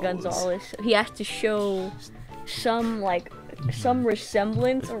 Giant Gonzalez. He has to show some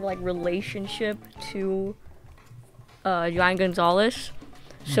resemblance or like relationship to Giant Gonzalez.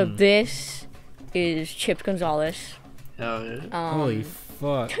 So this is Chips Gonzalez. Hell yeah. Holy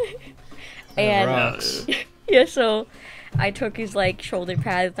fuck. And rocks. yeah, so I took his like shoulder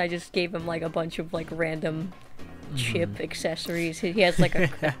pads. I just gave him like a bunch of like random chip accessories. He has like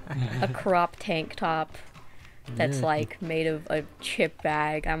a crop tank top that's like made of a chip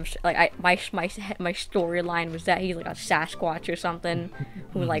bag. My storyline was that he's like a Sasquatch or something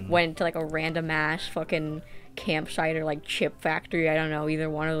who like went to like a random ass fucking campsite or like chip factory. I don't know, either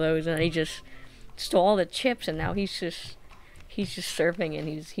one of those, and he just stole all the chips, and now he's just surfing, and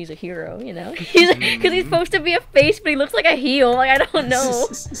he's a hero, you know. Because he's supposed to be a face, but he looks like a heel. Like, I don't know.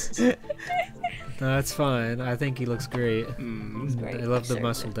 No, that's fine. I think he looks great. He's great. I love the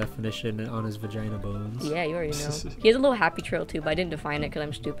muscle definition on his vagina bones. Yeah, you already know. He has a little happy trail too, but I didn't define it because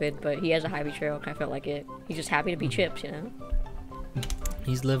I'm stupid. But he has a happy trail, and I felt like it. He's just happy to be Chips, you know.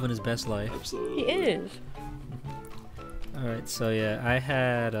 He's living his best life. Absolutely. He is. All right, so yeah, I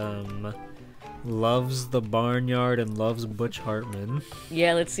had loves the barnyard and loves Butch Hartman.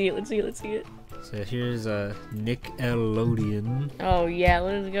 Yeah, let's see it. So here's Nickelodeon. Oh yeah,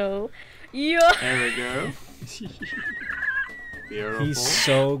 let's go. Yeah. There we go. Beautiful. He's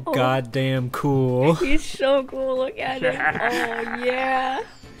so goddamn cool. He's so cool. Look at him. Oh yeah.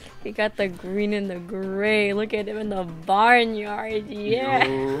 He got the green and the gray. Look at him in the barnyard. Yeah.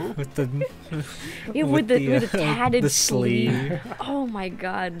 With the with the tatted the sleeve. Oh my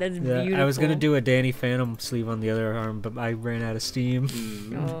god, that's beautiful. I was gonna do a Danny Phantom sleeve on the other arm, but I ran out of steam.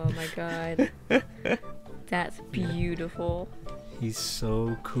 Oh my god. That's beautiful. He's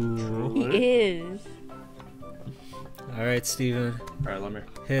so cool. He is. Alright, Steven. Alright, let me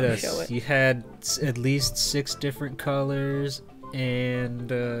Hit us. show it. You had at least 6 different colors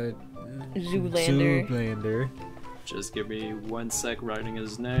and Zoolander. just give me 1 sec writing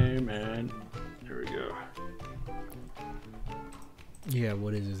his name, and here we go. Yeah,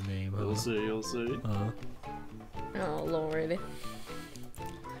 what is his name? You'll see. Oh lord.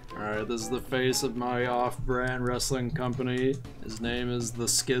 Alright, this is the face of my off-brand wrestling company. His name is the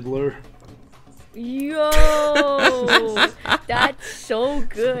Skidler. Yo! That's so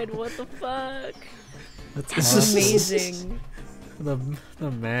good. What the fuck? That's That's amazing. The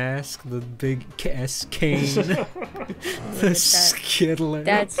mask, the big S cane, the Skiddler.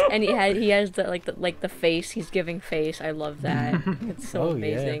 And he has the face. He's giving face. I love that. It's so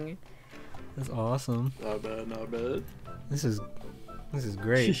amazing. Yeah. That's awesome. Not bad. This is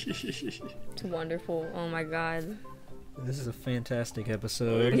great. It's wonderful. Oh my god. This is a fantastic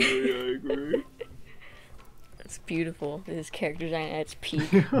episode. I agree. It's beautiful. His character design at its peak.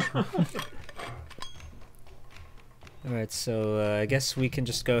 Alright, so I guess we can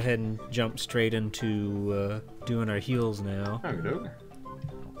just go ahead and jump straight into doing our heels now. Okay.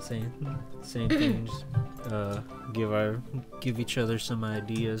 Same thing. Just give each other some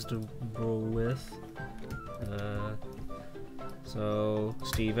ideas to roll with. So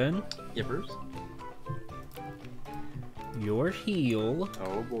Steven, Yippers. your heel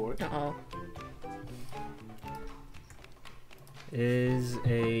Oh boy. Uh-oh. is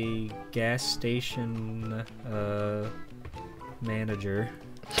a gas station manager.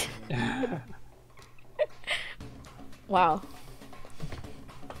 Wow.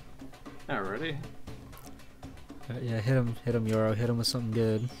 Alrighty. Yeah, hit him, Yoro. Hit him with something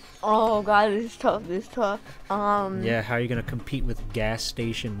good. Oh god, this is tough. This is tough. Yeah, how are you gonna compete with gas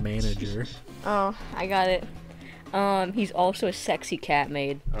station manager? Oh, I got it. He's also a sexy cat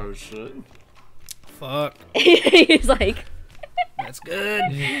maid. Oh shit. Fuck. He's like That's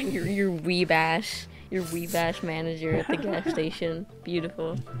good. your weeb-ass manager at the gas station.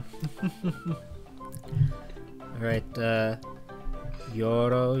 Beautiful. Alright,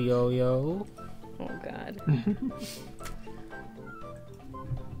 Yoro Yoyo. Oh god.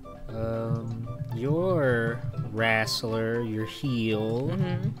 Your wrestler, your heel.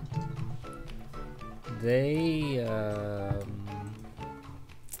 Mm-hmm. They,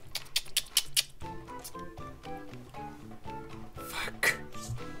 fuck.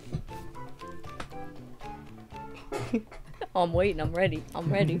 I'm waiting. I'm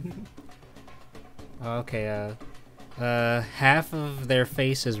ready. Okay, half of their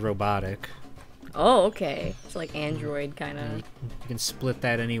face is robotic. Oh, okay. It's like Android kind You of. can split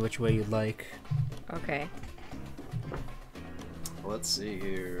that any which way you'd like. Okay. Let's see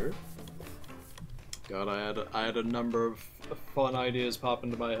here. God, I had a number of fun ideas pop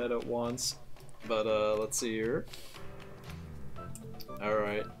into my head at once, but let's see here. All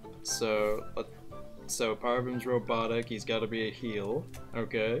right, so Parvim's robotic. He's got to be a heel.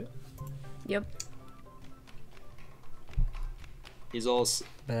 Okay. Yep. He's also.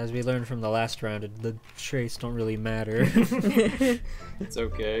 But as we learned from the last round, the traits don't really matter. It's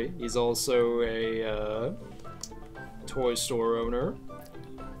okay. He's also a toy store owner.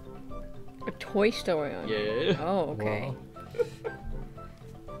 A toy store owner. Yeah. Oh, okay. Wow.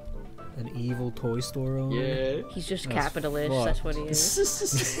 An evil toy store owner? Yeah. He's just That's capitalist. fucked. That's what he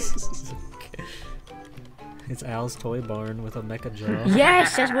is. It's Al's Toy Barn with a mecha jaw.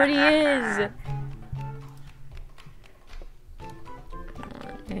 Yes, that's what he is.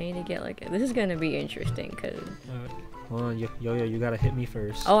 I need to get like this is gonna be interesting because Hold on, Yo-Yo, you gotta hit me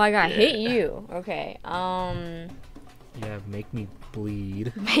first. oh, I got hit you. Okay. Yeah, make me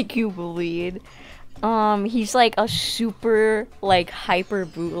bleed. Make you bleed. He's like a super like hyper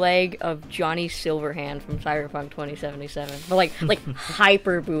bootleg of Johnny Silverhand from Cyberpunk 2077, but like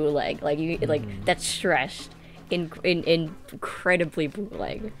hyper bootleg, like you like that's stressed, incredibly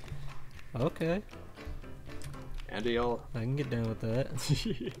bootleg. Okay, And he I can get down with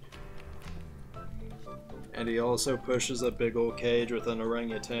that. and he also pushes a big old cage with an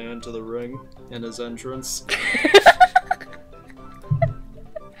orangutan to the ring in his entrance.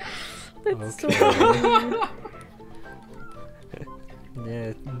 That's Okay. so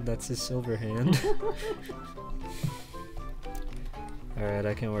Yeah, that's his silver hand. Alright,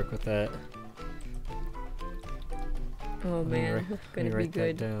 I can work with that. oh Let me man, write- it's let gonna me be write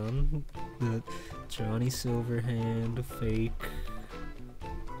good. that down. The Johnny Silverhand fake.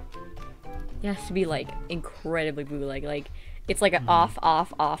 It has to be like incredibly bootleg, like it's like an off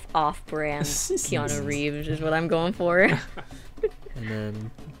brand Keanu Reeves is what I'm going for. And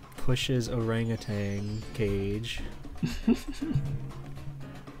then pushes orangutan cage.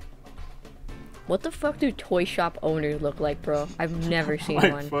 What the fuck do toy shop owners look like, bro? I've never seen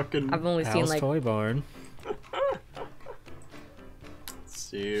Like one. fucking I've only seen Al's like Toy Barn.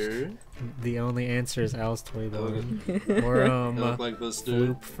 Sear. The only answer is Al's Toy Barn. Or They look like this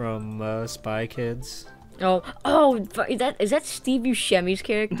dude. Floop from Spy Kids. is that Steve Buscemi's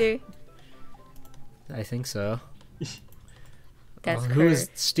character? I think so. That's Who is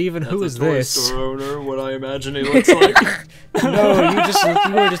Kurt. Steven? That's Who a is toy this? store owner, what I imagine he looks like. No, you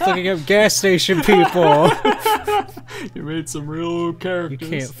were just looking up gas station people. You made some real characters.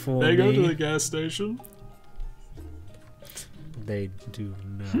 can't fool They go to me. the gas station. They do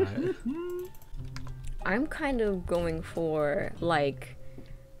not. I'm kind of going for like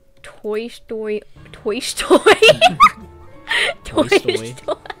Toy Story. Toy Story.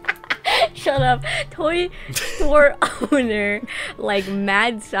 Shut up. Toy store owner, like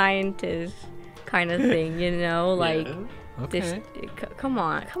mad scientist kind of thing, you know? Like Yeah. this. Okay. Come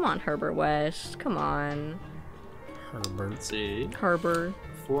on, Herbert West. Come on, Herbert. Let's see. Herbert.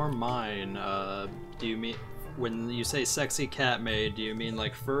 For mine, do you mean when you say sexy cat maid? Do you mean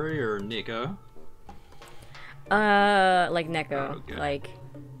like furry or Nico? Like Neko. Okay. Like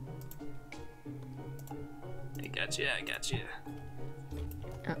I got you.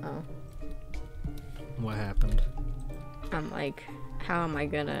 oh. What happened? I'm like, how am I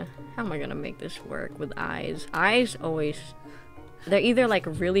gonna make this work with eyes? Eyes always, they're either like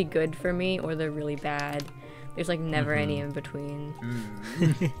really good for me or they're really bad. There's like never any in between.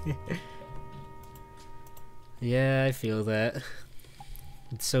 Yeah, I feel that.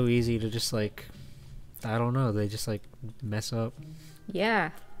 It's so easy to just like I don't know. They just like mess up. Yeah,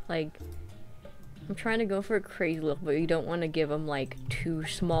 like I'm trying to go for a crazy look, but you don't want to give him like too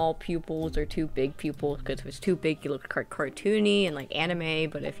small pupils or too big pupils, because if it's too big, he looks cartoony and like anime.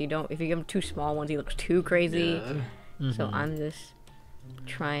 But if you give him too small ones, he looks too crazy. Yeah. So I'm just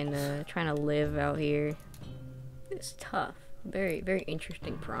trying to live out here. It's tough. Very, very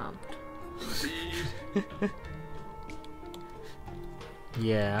interesting prompt.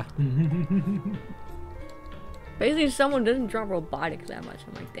 Yeah. Basically, someone doesn't draw robotics that much.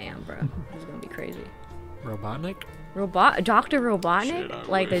 I'm like, damn, bro, this is gonna be crazy. Robotnik? Dr. Robotnik? Shit, I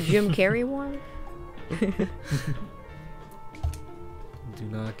Like the wish. Jim Carrey one? Do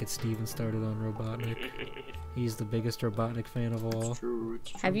not get Steven started on Robotnik. He's the biggest Robotnik fan of all. True,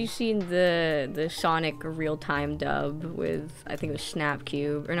 it's true. Have you seen the Sonic real-time dub with, I think it was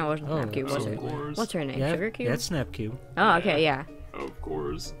Snapcube? Or no, it wasn't Oh, Snapcube, was it? Of course. What's her name? Yeah, Sugar Cube? yeah, it's Snapcube. Oh, okay, yeah. Of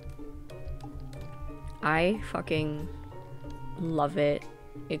course. I fucking love it.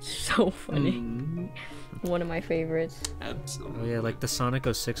 It's so funny. Mm, One of my favorites. absolutely. Oh yeah, like the Sonic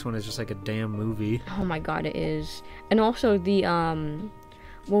 06 one is just like a damn movie. Oh my god, it is. And also the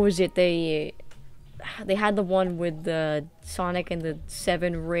what was it? They had the one with the Sonic and the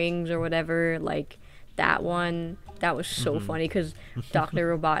 7 rings or whatever, like that one. That was so funny because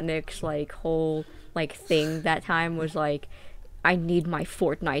Dr. Robotnik's like whole like thing that time was like, I need my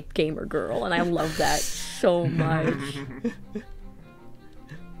Fortnite gamer girl, and I love that so much.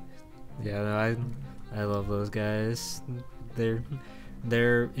 Yeah, no, I love those guys. Their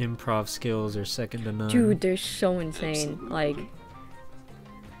improv skills are second to none. Dude, they're so insane. Absolutely. Like,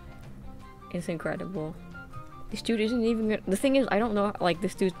 it's incredible. This dude isn't even gonna... The thing is, I don't know, like,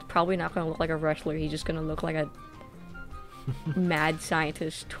 this dude's probably not gonna look like a wrestler. He's just gonna look like a mad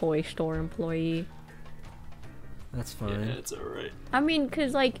scientist toy store employee. That's Yeah, fine. it's alright. I mean,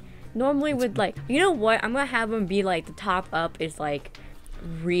 cause, like, normally with, like... You know what? I'm gonna have him be, like, the top up is, like,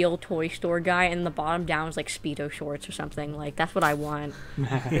 real toy store guy, and the bottom down is, like, Speedo shorts or something. Like, that's what I want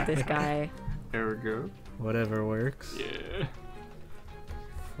with this guy. There we go. Whatever works. Yeah.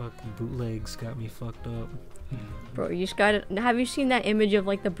 Fucking bootlegs got me fucked up. Bro, you just gotta... Have you seen that image of,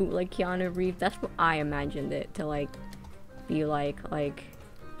 like, the bootleg Keanu Reeves? That's what I imagined it to, like, be like.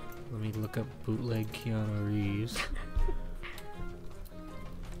 Let me look up bootleg Keanu Reeves.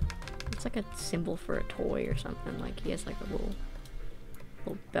 It's like a symbol for a toy or something. Like, he has, like, a little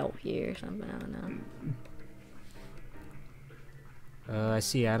belt here or something. I don't know. I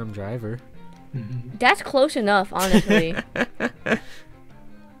see Adam Driver. That's close enough, honestly.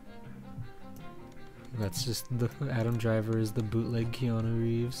 That's just the Adam Driver is the bootleg Keanu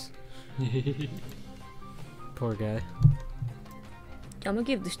Reeves. Poor guy. I'm gonna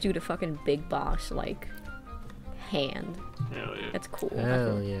give this dude a fucking Big Boss, like, hand. Hell yeah. That's cool.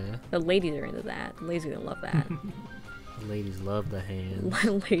 Hell yeah. The ladies are into that. The ladies are gonna love that. The ladies love the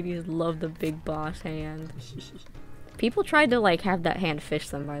hands. Ladies love the Big Boss hand. People tried to, like, have that hand fish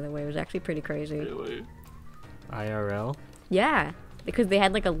them, by the way. It was actually pretty crazy. Really? IRL? Yeah. Because they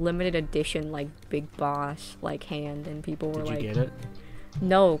had, like, a limited edition, like, Big Boss, like, hand, and people were Did you like... get it?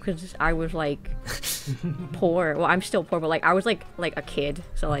 No, because I was, like, poor. Well, I'm still poor, but, like, I was, like a kid.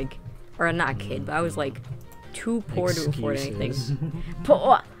 So, like... Or not a kid, but I was, like, too poor to afford anything. Excuses.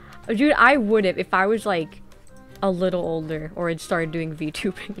 Dude, I would have if I was, like, a little older, or had started doing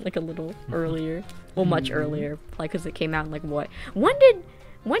VTubing, like, a little earlier. Well, much earlier. Like, because it came out in, like, what? When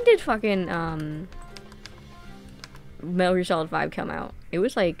did fucking, Metal Gear Solid 5 come out? It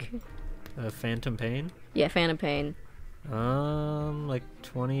was, like... Phantom Pain? Yeah, Phantom Pain. Like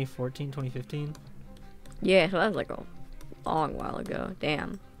 2014, 2015? Yeah, so that was, like, a long while ago.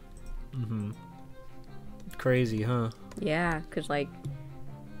 Damn. Mm-hmm. Crazy, huh? Yeah, because, like,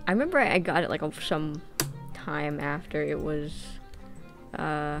 I remember I got it, like, some time after it was,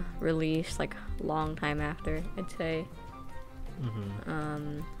 released, like, a long time after, I'd say.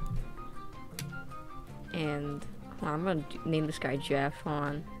 Mm-hmm. And hold on, I'm gonna name this guy Jeff. Hold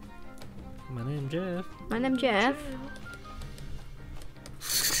on. My name's Jeff. My name's Jeff.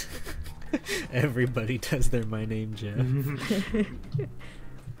 Everybody does their my name Jeff.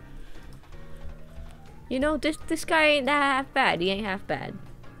 You know, this guy ain't that half bad. He ain't half bad.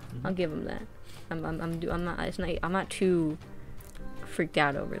 I'll give him that. I'm not too freaked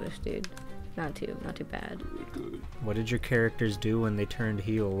out over this dude. Not too bad. What did your characters do when they turned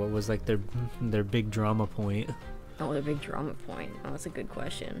heel? What was like their big drama point? Oh, the big drama point. Oh, that's a good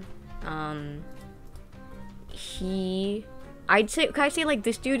question. I'd say like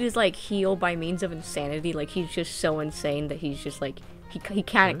this dude is like heel by means of insanity. Like he's just so insane that he's just like he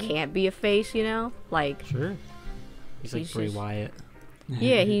kind of can't be a face, you know? Like Sure. He's like He's Bray just- Wyatt.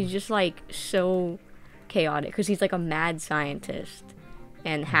 yeah, he's just like so chaotic because he's like a mad scientist,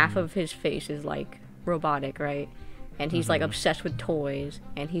 and half of his face is like robotic, right? And he's like obsessed with toys,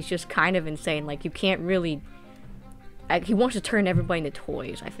 and he's just kind of insane. Like, you can't really. He wants to turn everybody into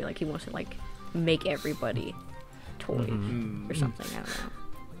toys. I feel like he wants to like make everybody toys or something. I don't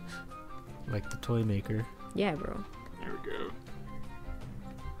know. Like the toy maker. Yeah, bro. There we go.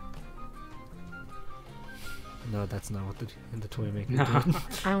 No, that's not what the toy maker did.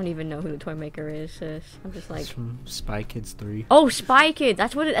 I don't even know who the toy maker is, sis. I'm just like. It's from Spy Kids 3. Oh, Spy Kid.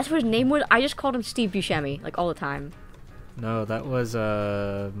 That's what his name was. I just called him Steve Buscemi like all the time. No, that was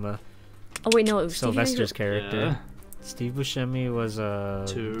Oh wait, no, it was Sylvester's Steve character. Yeah. Steve Buscemi was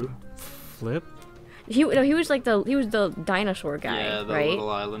 2. Flip. He was the dinosaur guy, Yeah, the right? little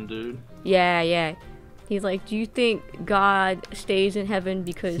island dude. Yeah. He's like, do you think God stays in heaven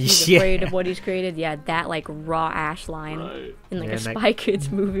because he's Yeah. afraid of what he's created? Yeah, that like raw ass line Right. in like Yeah, a and that- Spy Kids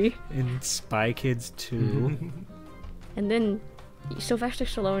movie. In Spy Kids 2. And then Sylvester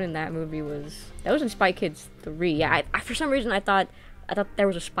Stallone in that movie that was in Spy Kids 3. Yeah, I for some reason I thought there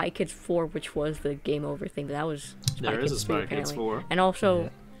was a Spy Kids 4, which was the Game Over thing, but that was Spy There is a 3, Spy Kids apparently. 4. And also, Yeah.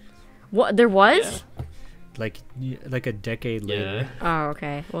 what there was? Yeah. like a decade later. Oh,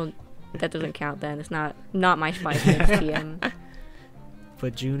 okay. Well, that doesn't count then. It's not my Spy Kids TM.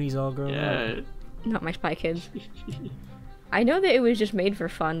 But Junie's all grown up. Yeah. Not my Spy Kids. I know that it was just made for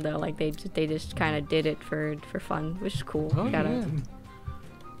fun though. Like they just kind of did it for fun, which is cool. Oh, Shout out. yeah.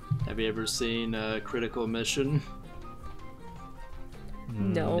 Have you ever seen Critical Mission?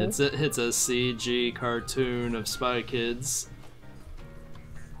 No. It's a CG cartoon of Spy Kids.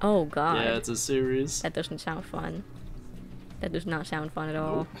 Oh god. Yeah, it's a series. That doesn't sound fun. That does not sound fun at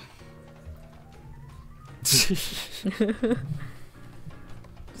all.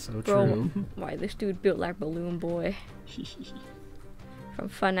 So Bro, true. why this dude built like Balloon Boy from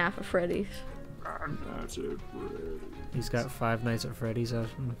Fun Alpha Freddy's? He's got Five Nights at Freddy's out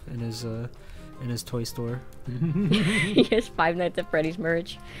in his toy store. He has Five Nights at Freddy's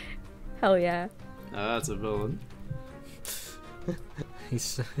merch. Hell yeah. That's a villain.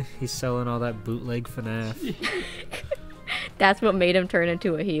 He's selling all that bootleg FNAF. That's what made him turn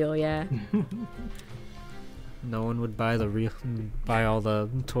into a heel, yeah. No one would buy all the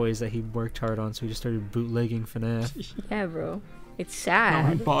toys that he worked hard on, so he just started bootlegging FNAF. Yeah, bro. It's Now he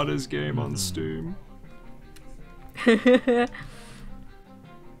sad. bought his game on Steam. This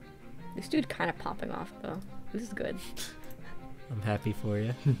dude kind of popping off though. This is good. I'm happy for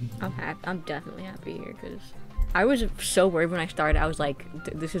you. I'm happy. I'm definitely happy here because I was so worried when I started. I was like,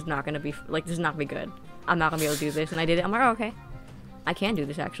 this is not gonna be like this is not gonna be good. I'm not gonna be able to do this, and I did it. I'm like, oh, okay, I can do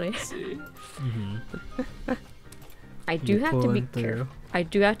this actually. See? I do You're have to be pulling through. careful. I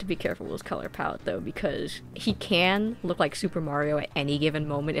do have to be careful with his color palette though, because he can look like Super Mario at any given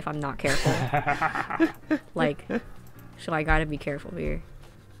moment if I'm not careful. Like, so I gotta be careful here.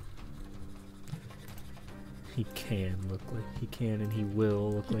 He can and he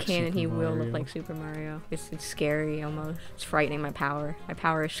will look He like can Super and he will look Mario. like Super Mario. It's scary almost. It's frightening. My power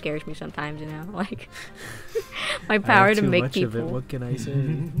scares me sometimes. You know, like my I power have to too make much of it. people. What can I say?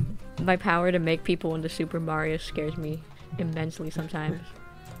 My power to make people into Super Mario scares me immensely sometimes.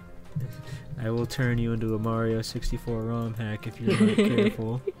 I will turn you into a Mario 64 ROM hack if you're not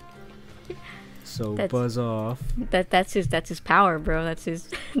careful. So That's- buzz off. That's his power, bro. That's his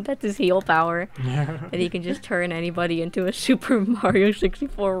heel power. And he can just turn anybody into a Super Mario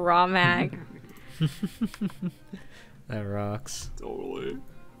 64 ROM hack. That rocks. Totally.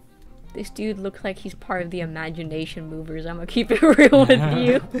 This dude looks like he's part of the Imagination Movers. I'm gonna keep it real with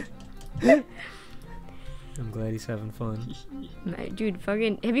you. I'm glad he's having fun. Dude,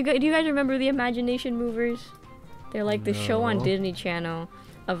 fucking do you guys remember the Imagination Movers? They're like the show on No. Disney Channel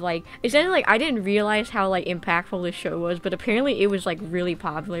of like essentially like I didn't realize how like impactful this show was, but apparently it was like really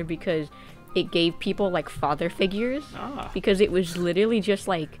popular because it gave people like father figures. Because it was literally just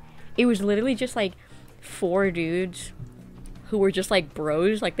like four dudes who were just like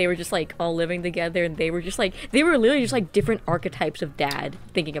bros, like they were just like all living together, and they were literally just like different archetypes of dad,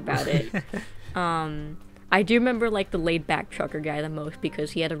 thinking about it. I do remember like the laid back trucker guy the most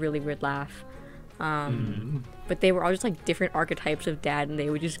because he had a really weird laugh. But they were all just like different archetypes of dad, and they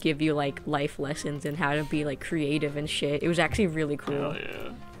would just give you like life lessons and how to be like creative and shit. It was actually really cool. Hell yeah.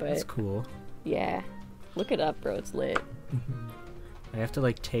 That's But cool. yeah, look it up, bro. It's lit. I have to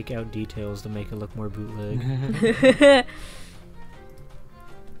like take out details to make it look more bootleg.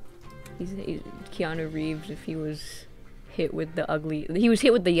 He's Keanu Reeves if he was hit with the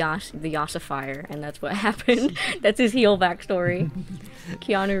Yassifier, and that's what happened. That's his heel backstory.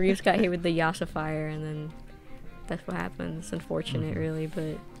 Keanu Reeves got hit with the Yassifier, and then that's what happens. It's unfortunate, really,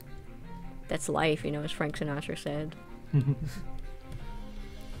 but that's life, you know, as Frank Sinatra said.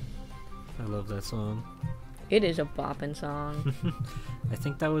 I love that song. It is a boppin' song. I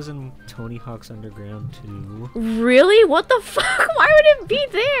think that was in Tony Hawk's Underground too. Really? What the fuck? Why would it be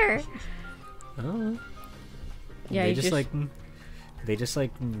there? Oh. Yeah, they you just like they just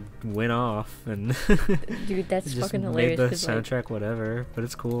like went off and dude, that's just fucking made hilarious. the 'Cause, like, soundtrack whatever, but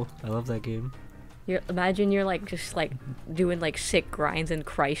it's cool. I love that game. imagine you're like just like doing like sick grinds and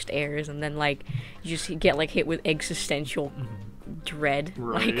Christ airs, and then like you just get like hit with existential dread,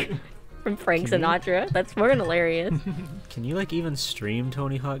 Right. like from Frank Can you- Sinatra. That's fucking hilarious. Can you like even stream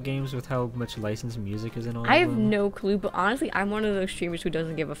Tony Hawk games with how much licensed music is in all I of have them? no clue, but honestly, I'm one of those streamers who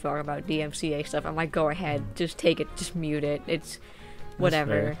doesn't give a fuck about DMCA stuff. I'm like, go ahead, just take it, just mute it. It's whatever.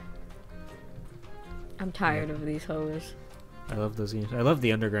 fair. I'm tired of these hoes. I love those games. I love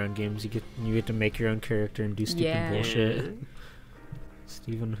the underground games. You get to make your own character and do stupid Yeah. bullshit.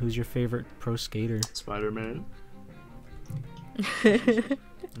 Steven, who's your favorite pro skater? Spider-Man.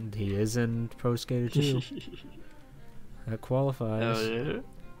 And he is in Pro Skater 2. That qualifies. Hell yeah.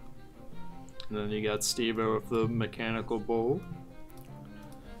 And then you got Steve-O with the mechanical bull.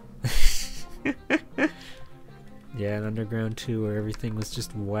 Yeah, and Underground 2 where everything was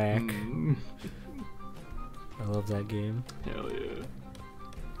just whack. Mm. I love that game. Hell yeah.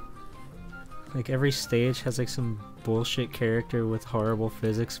 Like every stage has like some bullshit character with horrible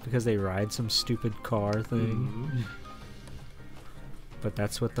physics because they ride some stupid car thing. Mm. But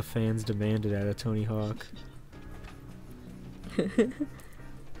that's what the fans demanded out of Tony Hawk.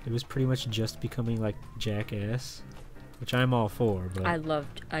 It was pretty much just becoming like Jackass, which I'm all for. But I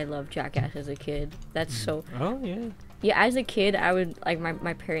loved Jackass as a kid. That's so. oh yeah, Yeah, as a kid, I would like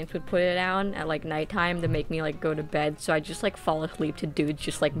my parents would put it on at like nighttime to make me like go to bed. So I just like fall asleep to dudes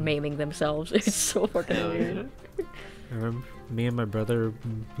just like maiming themselves. It's so fucking Hell weird. yeah. I remember me and my brother.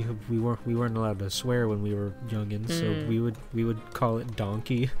 We weren't allowed to swear when we were youngins, so we would call it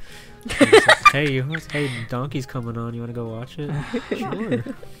donkey. And it's like, hey, donkey's coming on. You want to go watch it? Sure.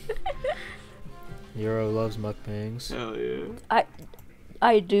 Yoro loves mukbangs. Hell yeah.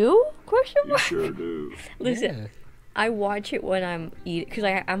 I do? Question You mark. sure do. Listen, Yeah. I watch it when I'm eating, because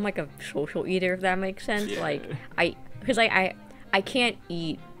I'm like a social eater, if that makes sense. Yeah. Like because I can't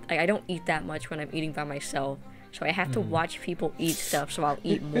eat, like I don't eat that much when I'm eating by myself. So I have to watch people eat stuff, so I'll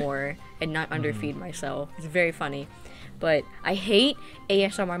eat more and not underfeed myself. It's very funny. But I hate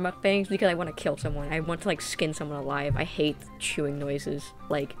ASMR mukbangs because I want to kill someone. I want to like skin someone alive. I hate chewing noises.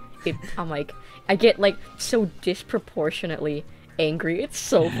 Like I'm like, I get like so disproportionately angry. It's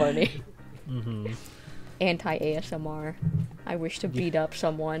so funny. Anti-ASMR. I wish to beat up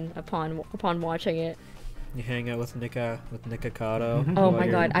someone upon watching it. You hang out with Nikocado. Oh while my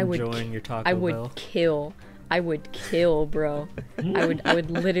you're God, I would enjoying your Taco I would Bell. kill. I would kill, bro. I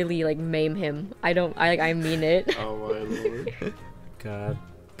would literally like maim him. I mean it. Oh my lord. God,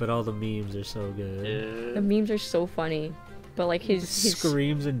 but all the memes are so good. Yeah. The memes are so funny. But like his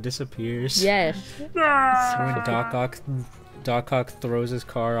Screams and disappears. yes. When Doc Ock throws his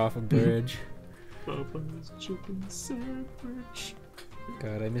car off a bridge. Papa's chicken sandwich.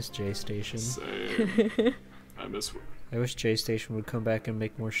 God, I miss J Station. Same. I miss. I wish J Station would come back and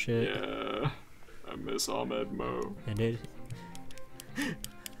make more shit. Yeah. I miss Ahmed Mo. And it.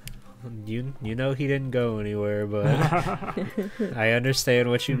 You know he didn't go anywhere, but I understand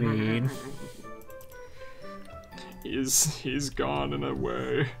what you mean. He's gone in a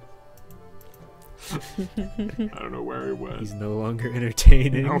way. I don't know where he went. He's no longer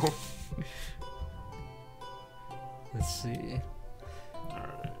entertaining. No. Let's see.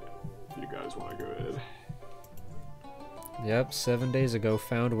 Alright. If you guys want to go ahead. Yep, 7 days ago,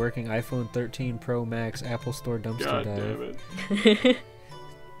 found working iPhone 13 Pro Max Apple Store dumpster God dive. damn it.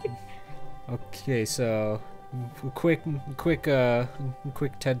 Okay, so quick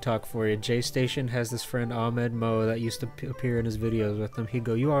TED talk for you. J Station has this friend Ahmed Mo that used to appear in his videos with him. He'd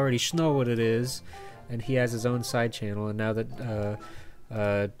go, "You already know what it is," and he has his own side channel. And now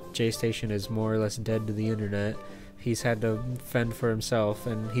that J Station is more or less dead to the internet, he's had to fend for himself,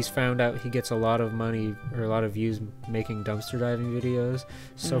 and he's found out he gets a lot of money or a lot of views making dumpster diving videos.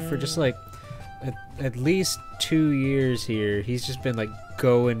 So for just like at least 2 years here, he's just been like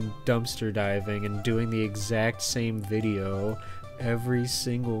going dumpster diving and doing the exact same video every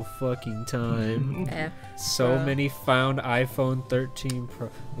single fucking time. So bro. many found iPhone 13 Pro.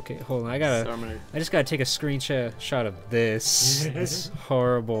 Okay, hold on. So many. I just gotta take a screenshot of this. This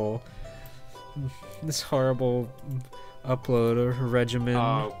horrible upload regimen.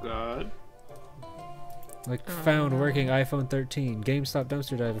 Oh god. Like, found working iPhone 13. GameStop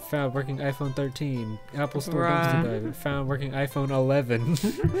dumpster diver. Found working iPhone 13. Apple Store dumpster diver. Found working iPhone 11.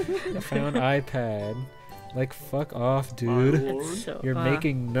 Found iPad. Like, fuck off, dude. So, You're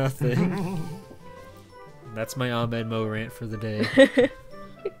making nothing. That's my Ahmed Mo rant for the day.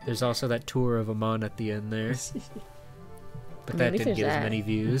 There's also that tour of Amon at the end there. But that didn't get as many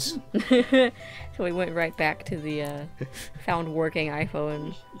views. So we went right back to the found working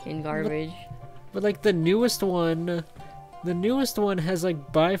iPhone in garbage. But like the newest one has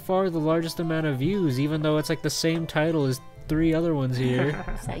like by far the largest amount of views, even though it's like the same title as 3 other ones here.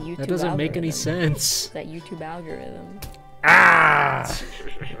 It's that YouTube That doesn't make any algorithm. sense. It's that YouTube algorithm. Ah!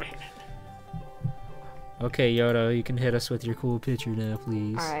 Okay, Yodo, you can hit us with your cool picture now,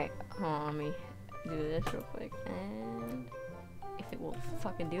 please. Alright, hold on, let me do this real quick. And if it will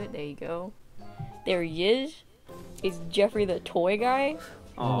fucking do it, there you go. There he is. It's Jeffrey the toy guy.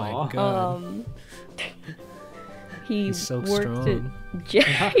 Oh my god. He He's so worked strong.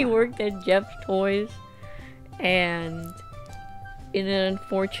 he worked at Jeff's Toys, and in an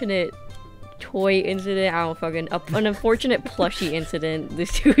unfortunate toy incident, an unfortunate plushie incident,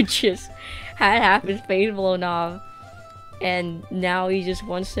 this dude just had half his face blown off, and now he just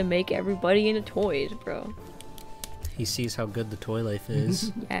wants to make everybody into toys, bro. He sees how good the toy life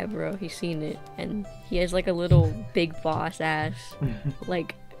is. Yeah, bro, he's seen it, and he has like a little big boss ass,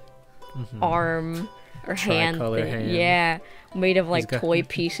 like arm or hand Tricolor thing. hand. Yeah, made of like He's got- toy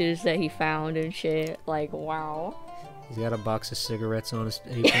pieces that he found and shit. Like, wow. He's got a box of cigarettes on his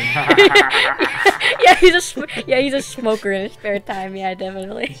apron. Yeah, he's a smoker in his spare time. Yeah,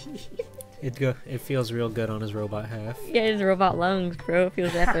 definitely. It feels real good on his robot half. Yeah, his robot lungs, bro. It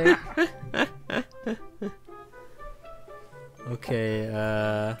feels epic. Okay,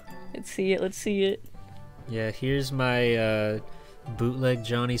 Let's see it. Let's see it. yeah, here's my bootleg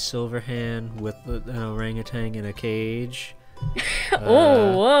Johnny Silverhand with an orangutan in a cage.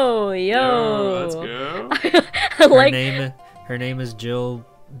 Oh, whoa, yo. Let's go. I like. Her name is Jill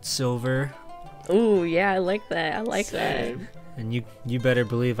Silver, Ooh, yeah, I like that. I like that. Same. and you better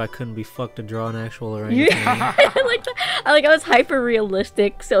believe I couldn't be fucked to draw an actual orangutan. Yeah, I like that. I was hyper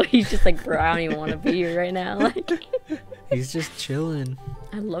realistic, so he's just like, bro, I don't even want to be here right now. Like, He's just chilling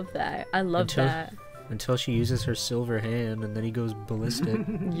I love that. I love that. until she uses her silver hand, and then he goes ballistic.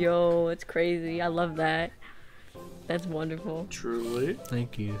 Yo, it's crazy. I love that. That's wonderful. Truly.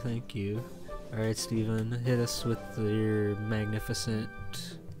 Thank you, thank you. All right, Steven, hit us with your magnificent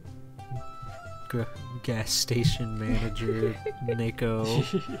gas station manager, Neko,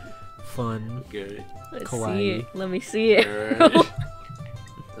 fun, Okay. Let's Kawaii. see it. Let me see it. Alright.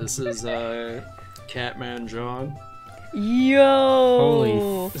 This is Catman John. Yo.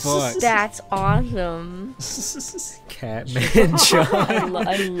 Holy fuck. That's awesome. Catman John.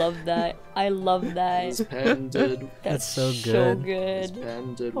 I love that. I love that. His patented, That's so So good. his good.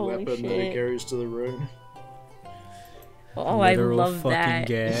 patented Holy weapon that he shit. carries to the ring. Oh, Literal I love fucking that.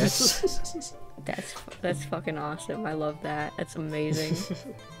 gas. That's fucking awesome. I love that. That's amazing.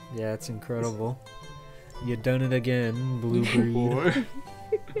 Yeah, it's incredible. You done it again, Blue Breed. Boy.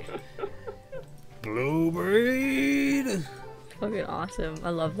 Blue Breed. Fucking awesome. I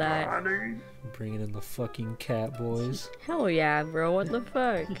love that. Bringing in the fucking cat boys. Hell yeah, bro. What the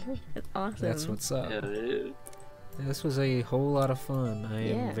fuck? That's awesome. That's what's up. Yeah, yeah. This was a whole lot of fun. I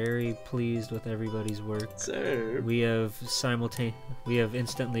Yeah. am very pleased with everybody's work. Same. We have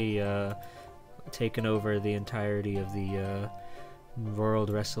instantly taken over the entirety of the World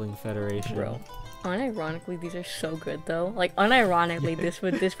Wrestling Federation. Bro. Unironically, these are so good though. Like unironically, this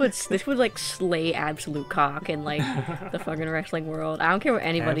would like slay absolute cock in like the fucking wrestling world. I don't care what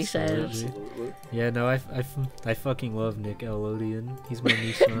anybody says. Absolutely. Yeah, no, I fucking love Nick Elodian. He's my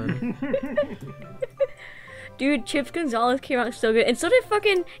new son. Dude, Chips Gonzalez came out so good, and so did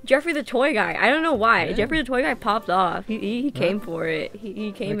fucking Jeffrey the Toy Guy. I don't know why. Yeah. Jeffrey the Toy Guy popped off. He came for it.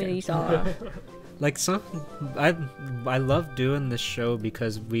 He came and he saw. Like I love doing this show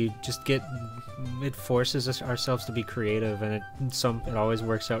because we just it forces us ourselves to be creative, and it always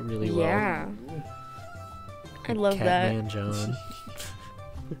works out really well. Yeah. I love Catman John. that.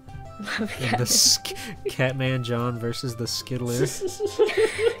 And the Catman John versus the Skittler.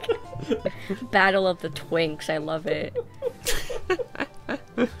 Battle of the Twinks. I love it.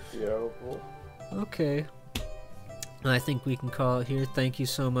 Beautiful. Okay. I think we can call it here. Thank you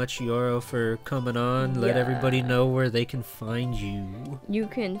so much, Yoro, for coming on. Let everybody Yeah. know where they can find you. You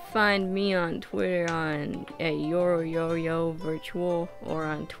can find me on Twitter at YORO YOYO virtual, or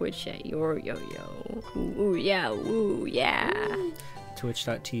on Twitch at YORO YOYO. Ooh yeah, ooh yeah.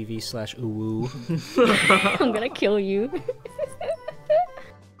 Twitch.tv/uwoo. I'm gonna kill you.